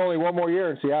he could have only one more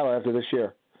year in Seattle after this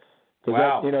year.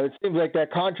 Wow. It seems like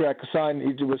that contract signed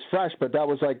was fresh, but that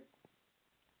was like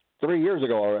 3 years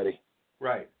ago already.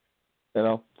 Right. You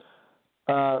know.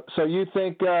 So you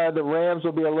think the Rams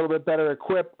will be a little bit better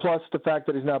equipped, plus the fact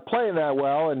that he's not playing that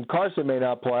well, and Carson may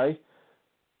not play.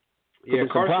 Yeah,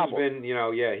 Carson's been,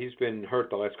 he's been hurt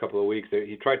the last couple of weeks.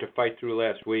 He tried to fight through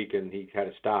last week, and he had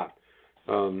to stop.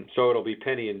 So it'll be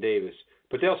Penny and Davis.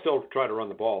 But they'll still try to run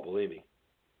the ball, believe me.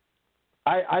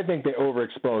 I think they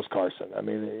overexpose Carson. I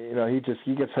mean,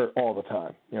 he gets hurt all the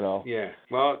time, Yeah.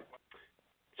 Well,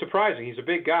 surprising. He's a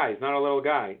big guy. He's not a little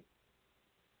guy.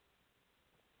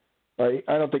 I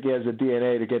don't think he has the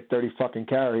DNA to get 30 fucking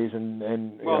carries and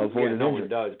avoid an injury. No one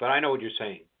does, but I know what you're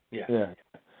saying. Yeah.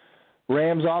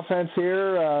 Rams offense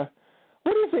here.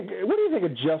 What do you think? What do you think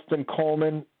of Justin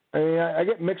Coleman? I mean, I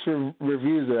get mixed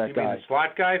reviews of that guy. You mean the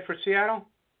slot guy for Seattle?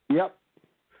 Yep.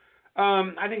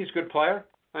 I think he's a good player.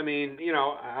 I mean,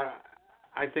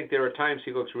 I think there are times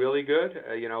he looks really good,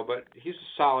 but he's a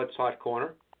solid slot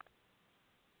corner.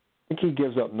 I think he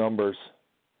gives up numbers.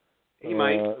 He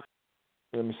might.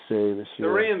 Let me see this year. The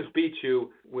Rams beat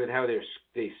you with how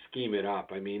they scheme it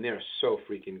up. I mean, they're so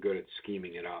freaking good at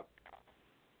scheming it up.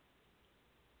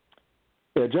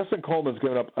 Yeah, Justin Coleman's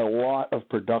given up a lot of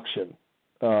production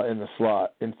in the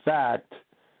slot. In fact,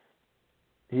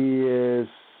 he is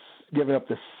giving up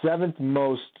the 7th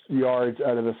most yards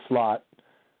out of the slot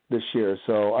this year.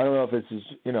 So I don't know if it's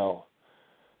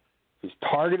he's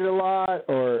targeted a lot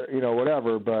or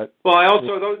whatever. But I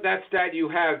also that stat you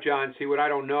have, John. See, what I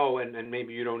don't know, and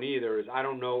maybe you don't either, is I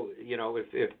don't know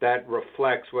if that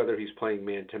reflects whether he's playing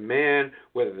man to man,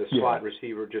 whether the slot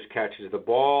receiver just catches the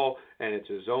ball and it's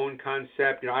a zone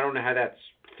concept. I don't know how that's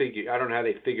figured. I don't know how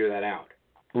they figure that out.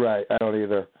 Right, I don't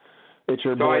either. It's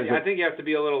your so I think you have to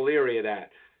be a little leery of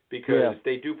that because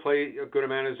they do play a good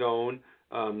amount of zone.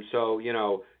 So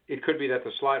it could be that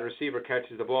the slot receiver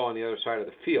catches the ball on the other side of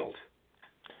the field.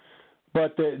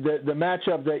 But the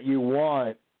matchup that you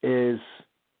want is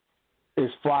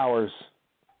Flowers,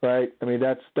 right? I mean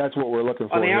that's what we're looking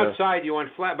for. On the here. outside, you want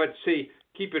flat, but see,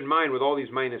 keep in mind with all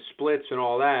these minus splits and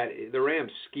all that, the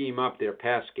Rams scheme up their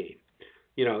pass game.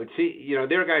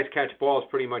 Their guys catch balls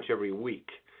pretty much every week.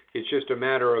 It's just a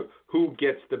matter of who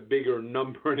gets the bigger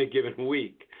number in a given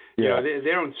week. Yeah.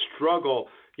 They don't struggle.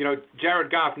 Jared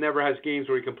Goff never has games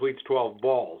where he completes 12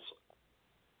 balls.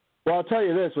 Well, I'll tell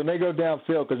you this: when they go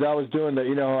downfield, because I was doing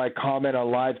I comment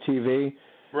on live TV.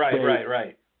 Right.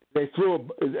 They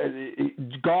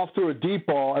Goff threw a deep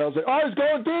ball, and I was like, "Oh, he's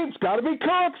going deep. It's got to be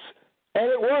Cooks," and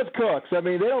it was Cooks. I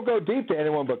mean, they don't go deep to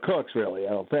anyone but Cooks, really.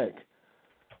 I don't think.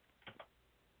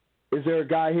 Is there a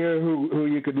guy here who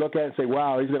you could look at and say,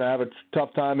 "Wow, he's going to have a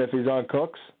tough time if he's on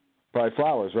Cooks"? Probably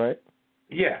Flowers, right?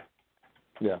 Yeah.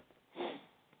 Yeah.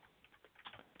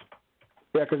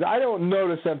 Yeah, because I don't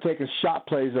notice them taking shot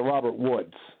plays at Robert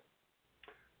Woods.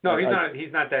 No,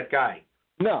 he's not that guy.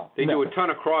 No. They do a ton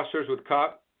of crossers with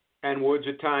Cup and Woods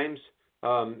at times.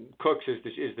 Cooks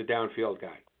is the downfield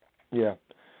guy. Yeah.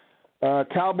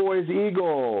 Cowboys,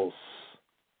 Eagles.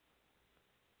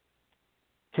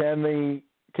 Can the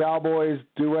Cowboys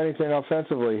do anything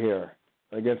offensively here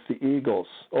against the Eagles?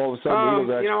 All of a sudden,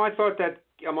 the Eagles I thought that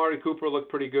Amari Cooper looked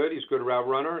pretty good. He's a good route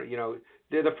runner.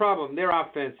 The problem, their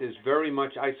offense is very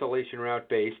much isolation route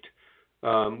based.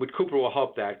 With Cooper will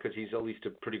help that because he's at least a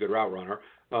pretty good route runner.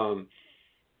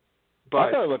 But I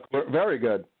thought it looked very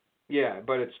good. Yeah,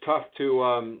 but it's tough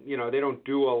to, they don't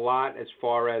do a lot as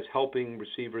far as helping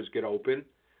receivers get open.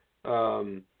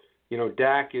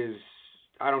 Dak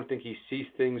I don't think he sees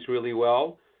things really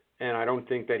well, and I don't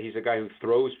think that he's a guy who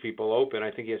throws people open.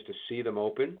 I think he has to see them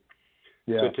open.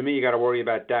 Yeah. So to me, you got to worry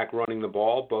about Dak running the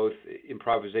ball, both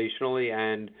improvisationally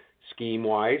and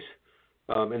scheme-wise.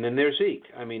 And then there's Zeke.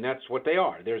 I mean, that's what they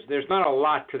are. There's not a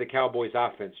lot to the Cowboys'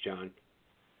 offense, John.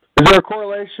 Is there a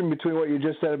correlation between what you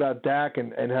just said about Dak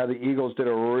and how the Eagles did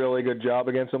a really good job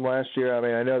against him last year? I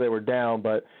mean, I know they were down,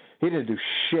 but he didn't do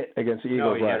shit against the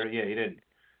Eagles last year. Yeah, he didn't.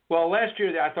 Well, last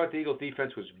year I thought the Eagles'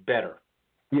 defense was better.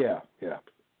 Yeah.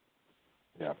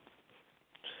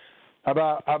 How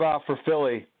about for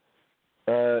Philly?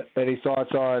 Any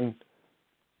thoughts on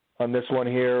this one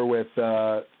here with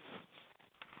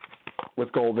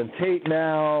Golden Tate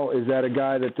now? Is that a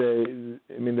guy that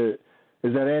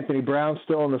is that Anthony Brown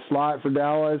still in the slot for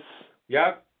Dallas?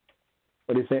 Yep.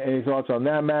 What do you think? Any thoughts on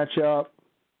that matchup?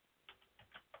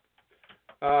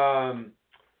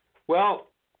 Well,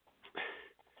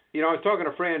 I was talking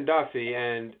to Fran Duffy,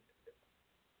 and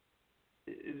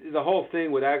the whole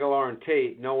thing with Aguilar and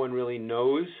Tate, no one really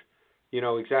knows,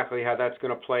 exactly how that's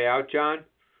going to play out, John.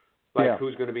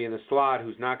 Who's going to be in the slot,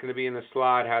 who's not going to be in the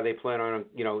slot, how they plan on,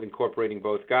 incorporating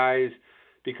both guys,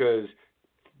 because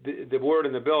the word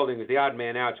in the building is the odd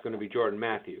man out is going to be Jordan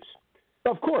Matthews.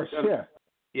 Of course, yeah.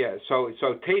 Yeah, so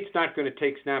Tate's not going to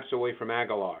take snaps away from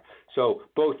Aguilar. So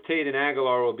both Tate and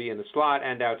Aguilar will be in the slot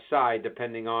and outside,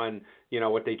 depending on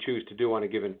what they choose to do on a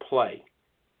given play.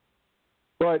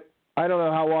 But I don't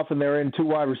know how often they're in two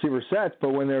wide receiver sets, but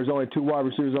when there's only two wide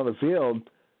receivers on the field.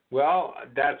 Well,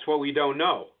 that's what we don't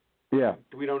know. Yeah.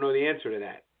 We don't know the answer to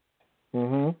that.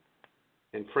 Mm-hmm.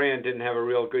 And Fran didn't have a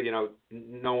real good,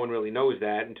 no one really knows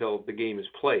that until the game is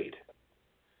played.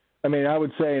 I mean, I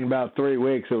would say in about 3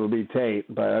 weeks it will be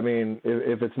Tate, but I mean,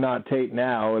 if it's not Tate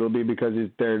now, it'll be because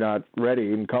they're not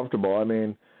ready and comfortable. I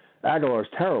mean, Aguilar's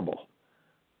terrible.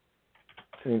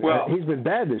 I mean, well, he's been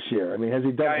bad this year. I mean, has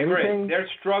he done anything? Agree. They're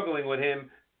struggling with him.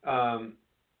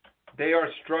 They are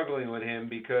struggling with him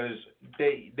because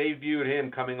they viewed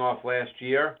him coming off last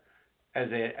year as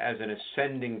an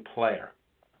ascending player.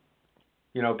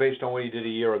 Based on what he did a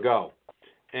year ago,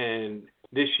 and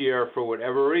this year, for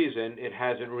whatever reason, it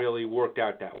hasn't really worked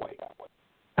out that way.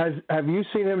 Have you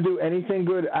seen him do anything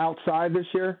good outside this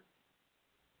year?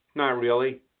 Not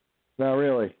really. Not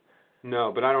really.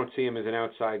 No, but I don't see him as an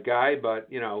outside guy. But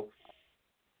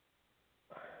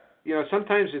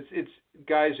sometimes it's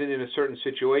guys in a certain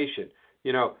situation.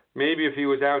 Maybe if he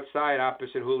was outside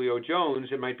opposite Julio Jones,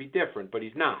 it might be different, but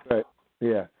he's not. Right.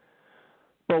 Yeah.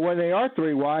 But when they are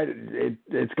three wide,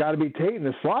 it's got to be Tate in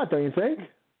the slot, don't you think?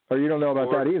 Or you don't know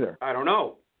about that either? I don't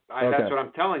know. Okay. That's what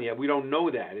I'm telling you. We don't know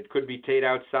that. It could be Tate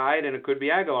outside, and it could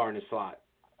be Aguilar in the slot.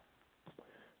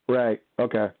 Right.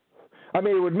 Okay. I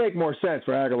mean, it would make more sense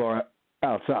for Aguilar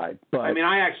outside. But I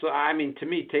mean, to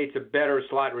me, Tate's a better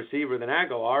slot receiver than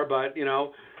Aguilar, but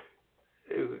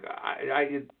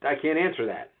I can't answer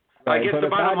that. Right. I guess but the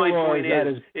bottom line point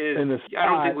is slot, I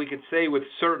don't think we could say with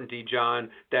certainty, John,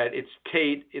 that it's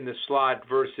Tate in the slot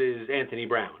versus Anthony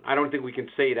Brown. I don't think we can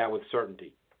say that with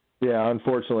certainty. Yeah,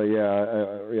 unfortunately,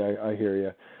 I hear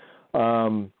you.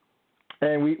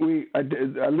 And we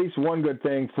at least one good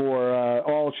thing for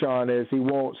Alshon is he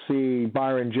won't see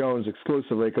Byron Jones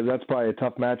exclusively because that's probably a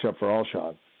tough matchup for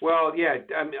Alshon. Well, yeah,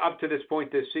 I mean, up to this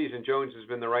point this season, Jones has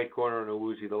been the right corner and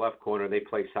Awuzie the left corner. They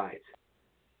play sides.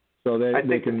 So I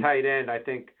think the tight end. I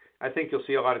think you'll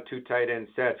see a lot of two tight end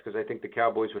sets because I think the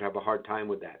Cowboys would have a hard time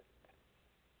with that.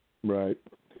 Right.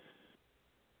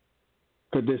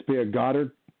 Could this be a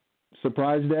Goddard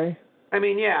surprise day? I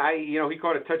mean, yeah, he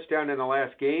caught a touchdown in the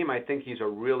last game. I think he's a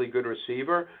really good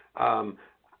receiver.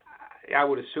 I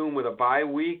would assume with a bye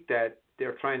week that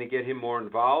they're trying to get him more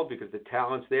involved because the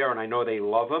talent's there, and I know they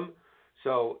love him.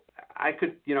 So I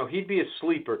could, he'd be a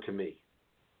sleeper to me.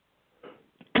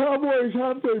 Cowboys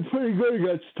have been pretty good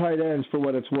against tight ends for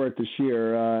what it's worth this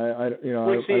year.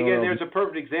 There's a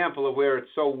perfect example of where it's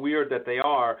so weird that they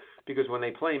are because when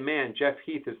they play man, Jeff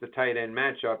Heath is the tight end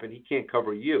matchup and he can't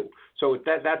cover you. So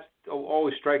that's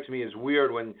always strikes me as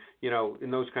weird when in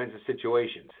those kinds of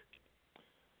situations.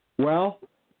 Well,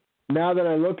 now that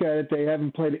I look at it, they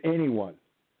haven't played anyone.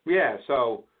 Yeah,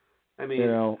 so I mean,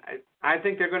 I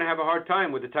think they're going to have a hard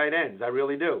time with the tight ends. I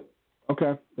really do.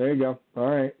 Okay, there you go. All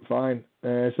right, fine.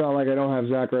 It's not like I don't have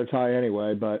Zach or Ty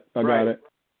anyway, but I got it.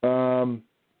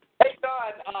 Hey,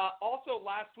 Don, also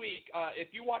last week, if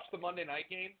you watched the Monday night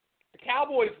game, the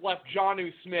Cowboys left Jonnu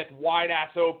Smith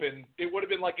wide-ass open. It would have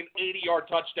been like an 80-yard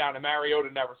touchdown, and Mariota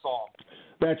never saw him.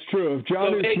 That's true. If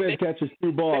Jonnu Smith catches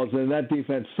two balls, then that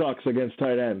defense sucks against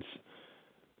tight ends.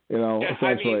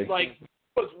 Essentially. I mean,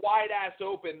 was wide-ass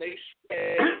open.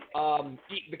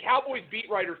 The Cowboys beat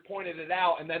writers pointed it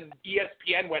out, and then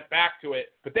ESPN went back to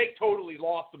it, but they totally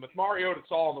lost him. If Mariota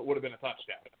saw him, it would have been a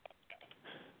touchdown.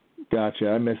 Gotcha.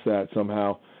 I missed that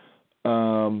somehow.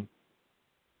 All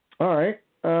right.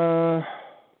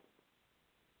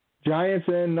 Giants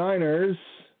and Niners.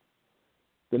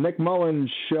 The Nick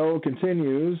Mullins show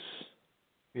continues.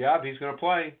 Yeah, he's going to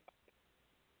play.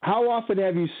 How often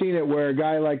have you seen it where a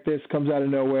guy like this comes out of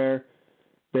nowhere,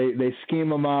 they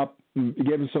scheme him up,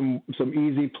 give him some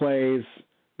easy plays,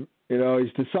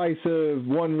 he's decisive,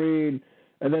 one read,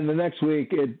 and then the next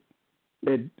week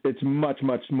it's much,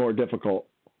 much more difficult.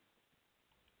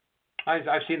 I've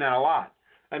seen that a lot.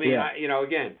 I mean, yeah.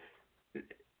 Again,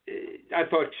 I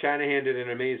thought Shanahan did an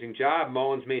amazing job.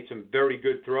 Mullins made some very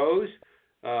good throws.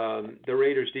 The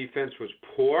Raiders' defense was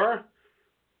poor.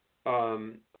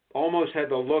 Almost had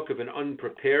the look of an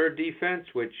unprepared defense,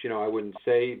 which, I wouldn't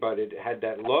say, but it had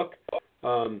that look.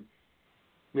 I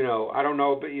don't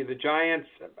know, but the Giants,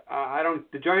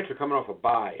 the Giants are coming off a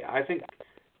bye. I think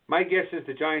my guess is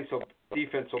the Giants'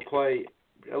 defense will play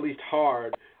at least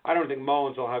hard. I don't think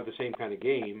Mullins will have the same kind of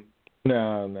game.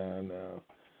 No.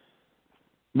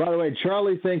 By the way,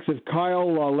 Charlie thinks if Kyle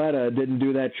Lauletta didn't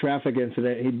do that traffic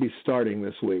incident, he'd be starting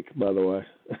this week, by the way.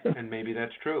 And maybe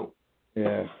that's true.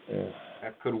 Yeah.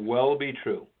 That could well be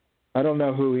true. I don't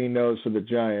know who he knows for the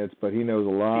Giants, but he knows a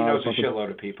lot. He knows a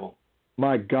shitload of people.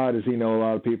 My God, does he know a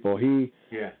lot of people?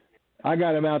 I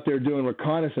got him out there doing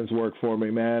reconnaissance work for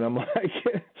me, man. I'm like,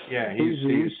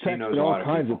 he's texting all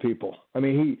kinds of people. I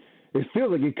mean, it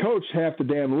feels like he coached half the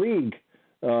damn league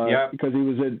because he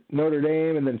was at Notre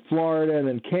Dame and then Florida and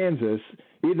then Kansas.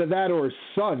 Either that or his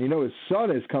son. You know, his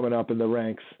son is coming up in the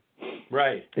ranks.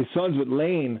 Right. His son's with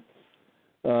Lane.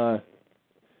 I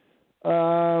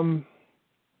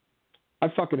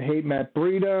fucking hate Matt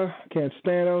Breida. Can't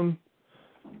stand him.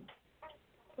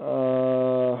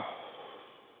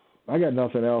 I got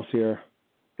nothing else here.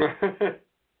 What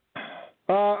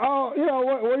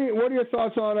are your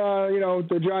thoughts on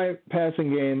the Giant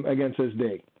passing game against this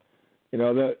D?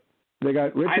 They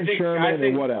got Richard Sherman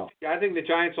and what else? I think the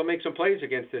Giants will make some plays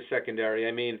against this secondary.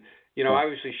 I mean,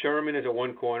 obviously Sherman is at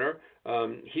one corner.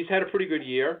 He's had a pretty good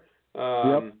year.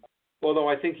 Although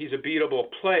I think he's a beatable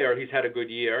player, he's had a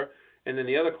good year. And then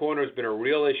the other corner has been a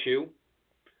real issue.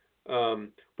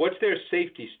 What's their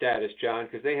safety status, John?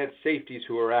 Because they had safeties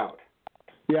who are out.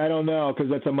 Yeah, I don't know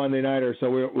because that's a Monday nighter. So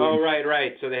we're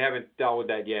right. So they haven't dealt with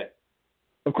that yet.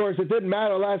 Of course, it didn't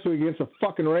matter last week against the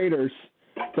fucking Raiders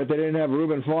that they didn't have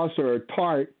Reuben Foster or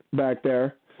Tart back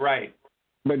there. Right.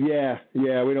 But yeah,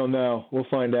 we don't know. We'll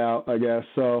find out, I guess.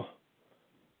 So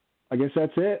I guess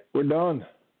that's it. We're done.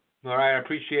 All right, I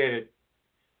appreciate it.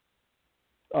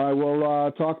 I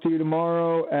will talk to you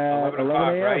tomorrow at 11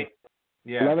 a.m. Right?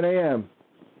 Yeah. 11 a.m.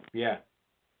 Yeah.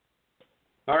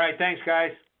 All right, thanks,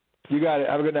 guys. You got it.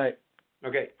 Have a good night.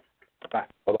 Okay. Bye.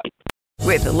 Bye-bye.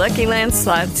 With the Lucky Land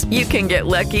Slots, you can get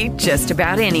lucky just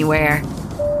about anywhere.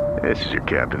 This is your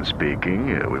captain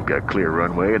speaking. We've got clear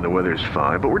runway and the weather's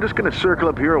fine, but we're just going to circle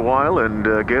up here a while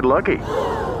and get lucky.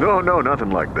 No,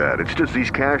 nothing like that. It's just these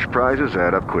cash prizes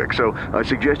add up quick. So I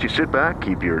suggest you sit back,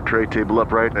 keep your tray table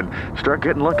upright, and start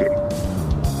getting lucky.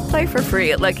 Play for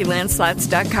free at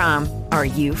LuckyLandSlots.com. Are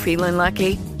you feeling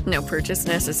lucky? No purchase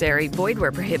necessary. Void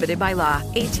where prohibited by law.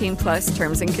 18+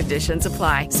 terms and conditions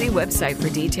apply. See website for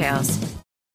details.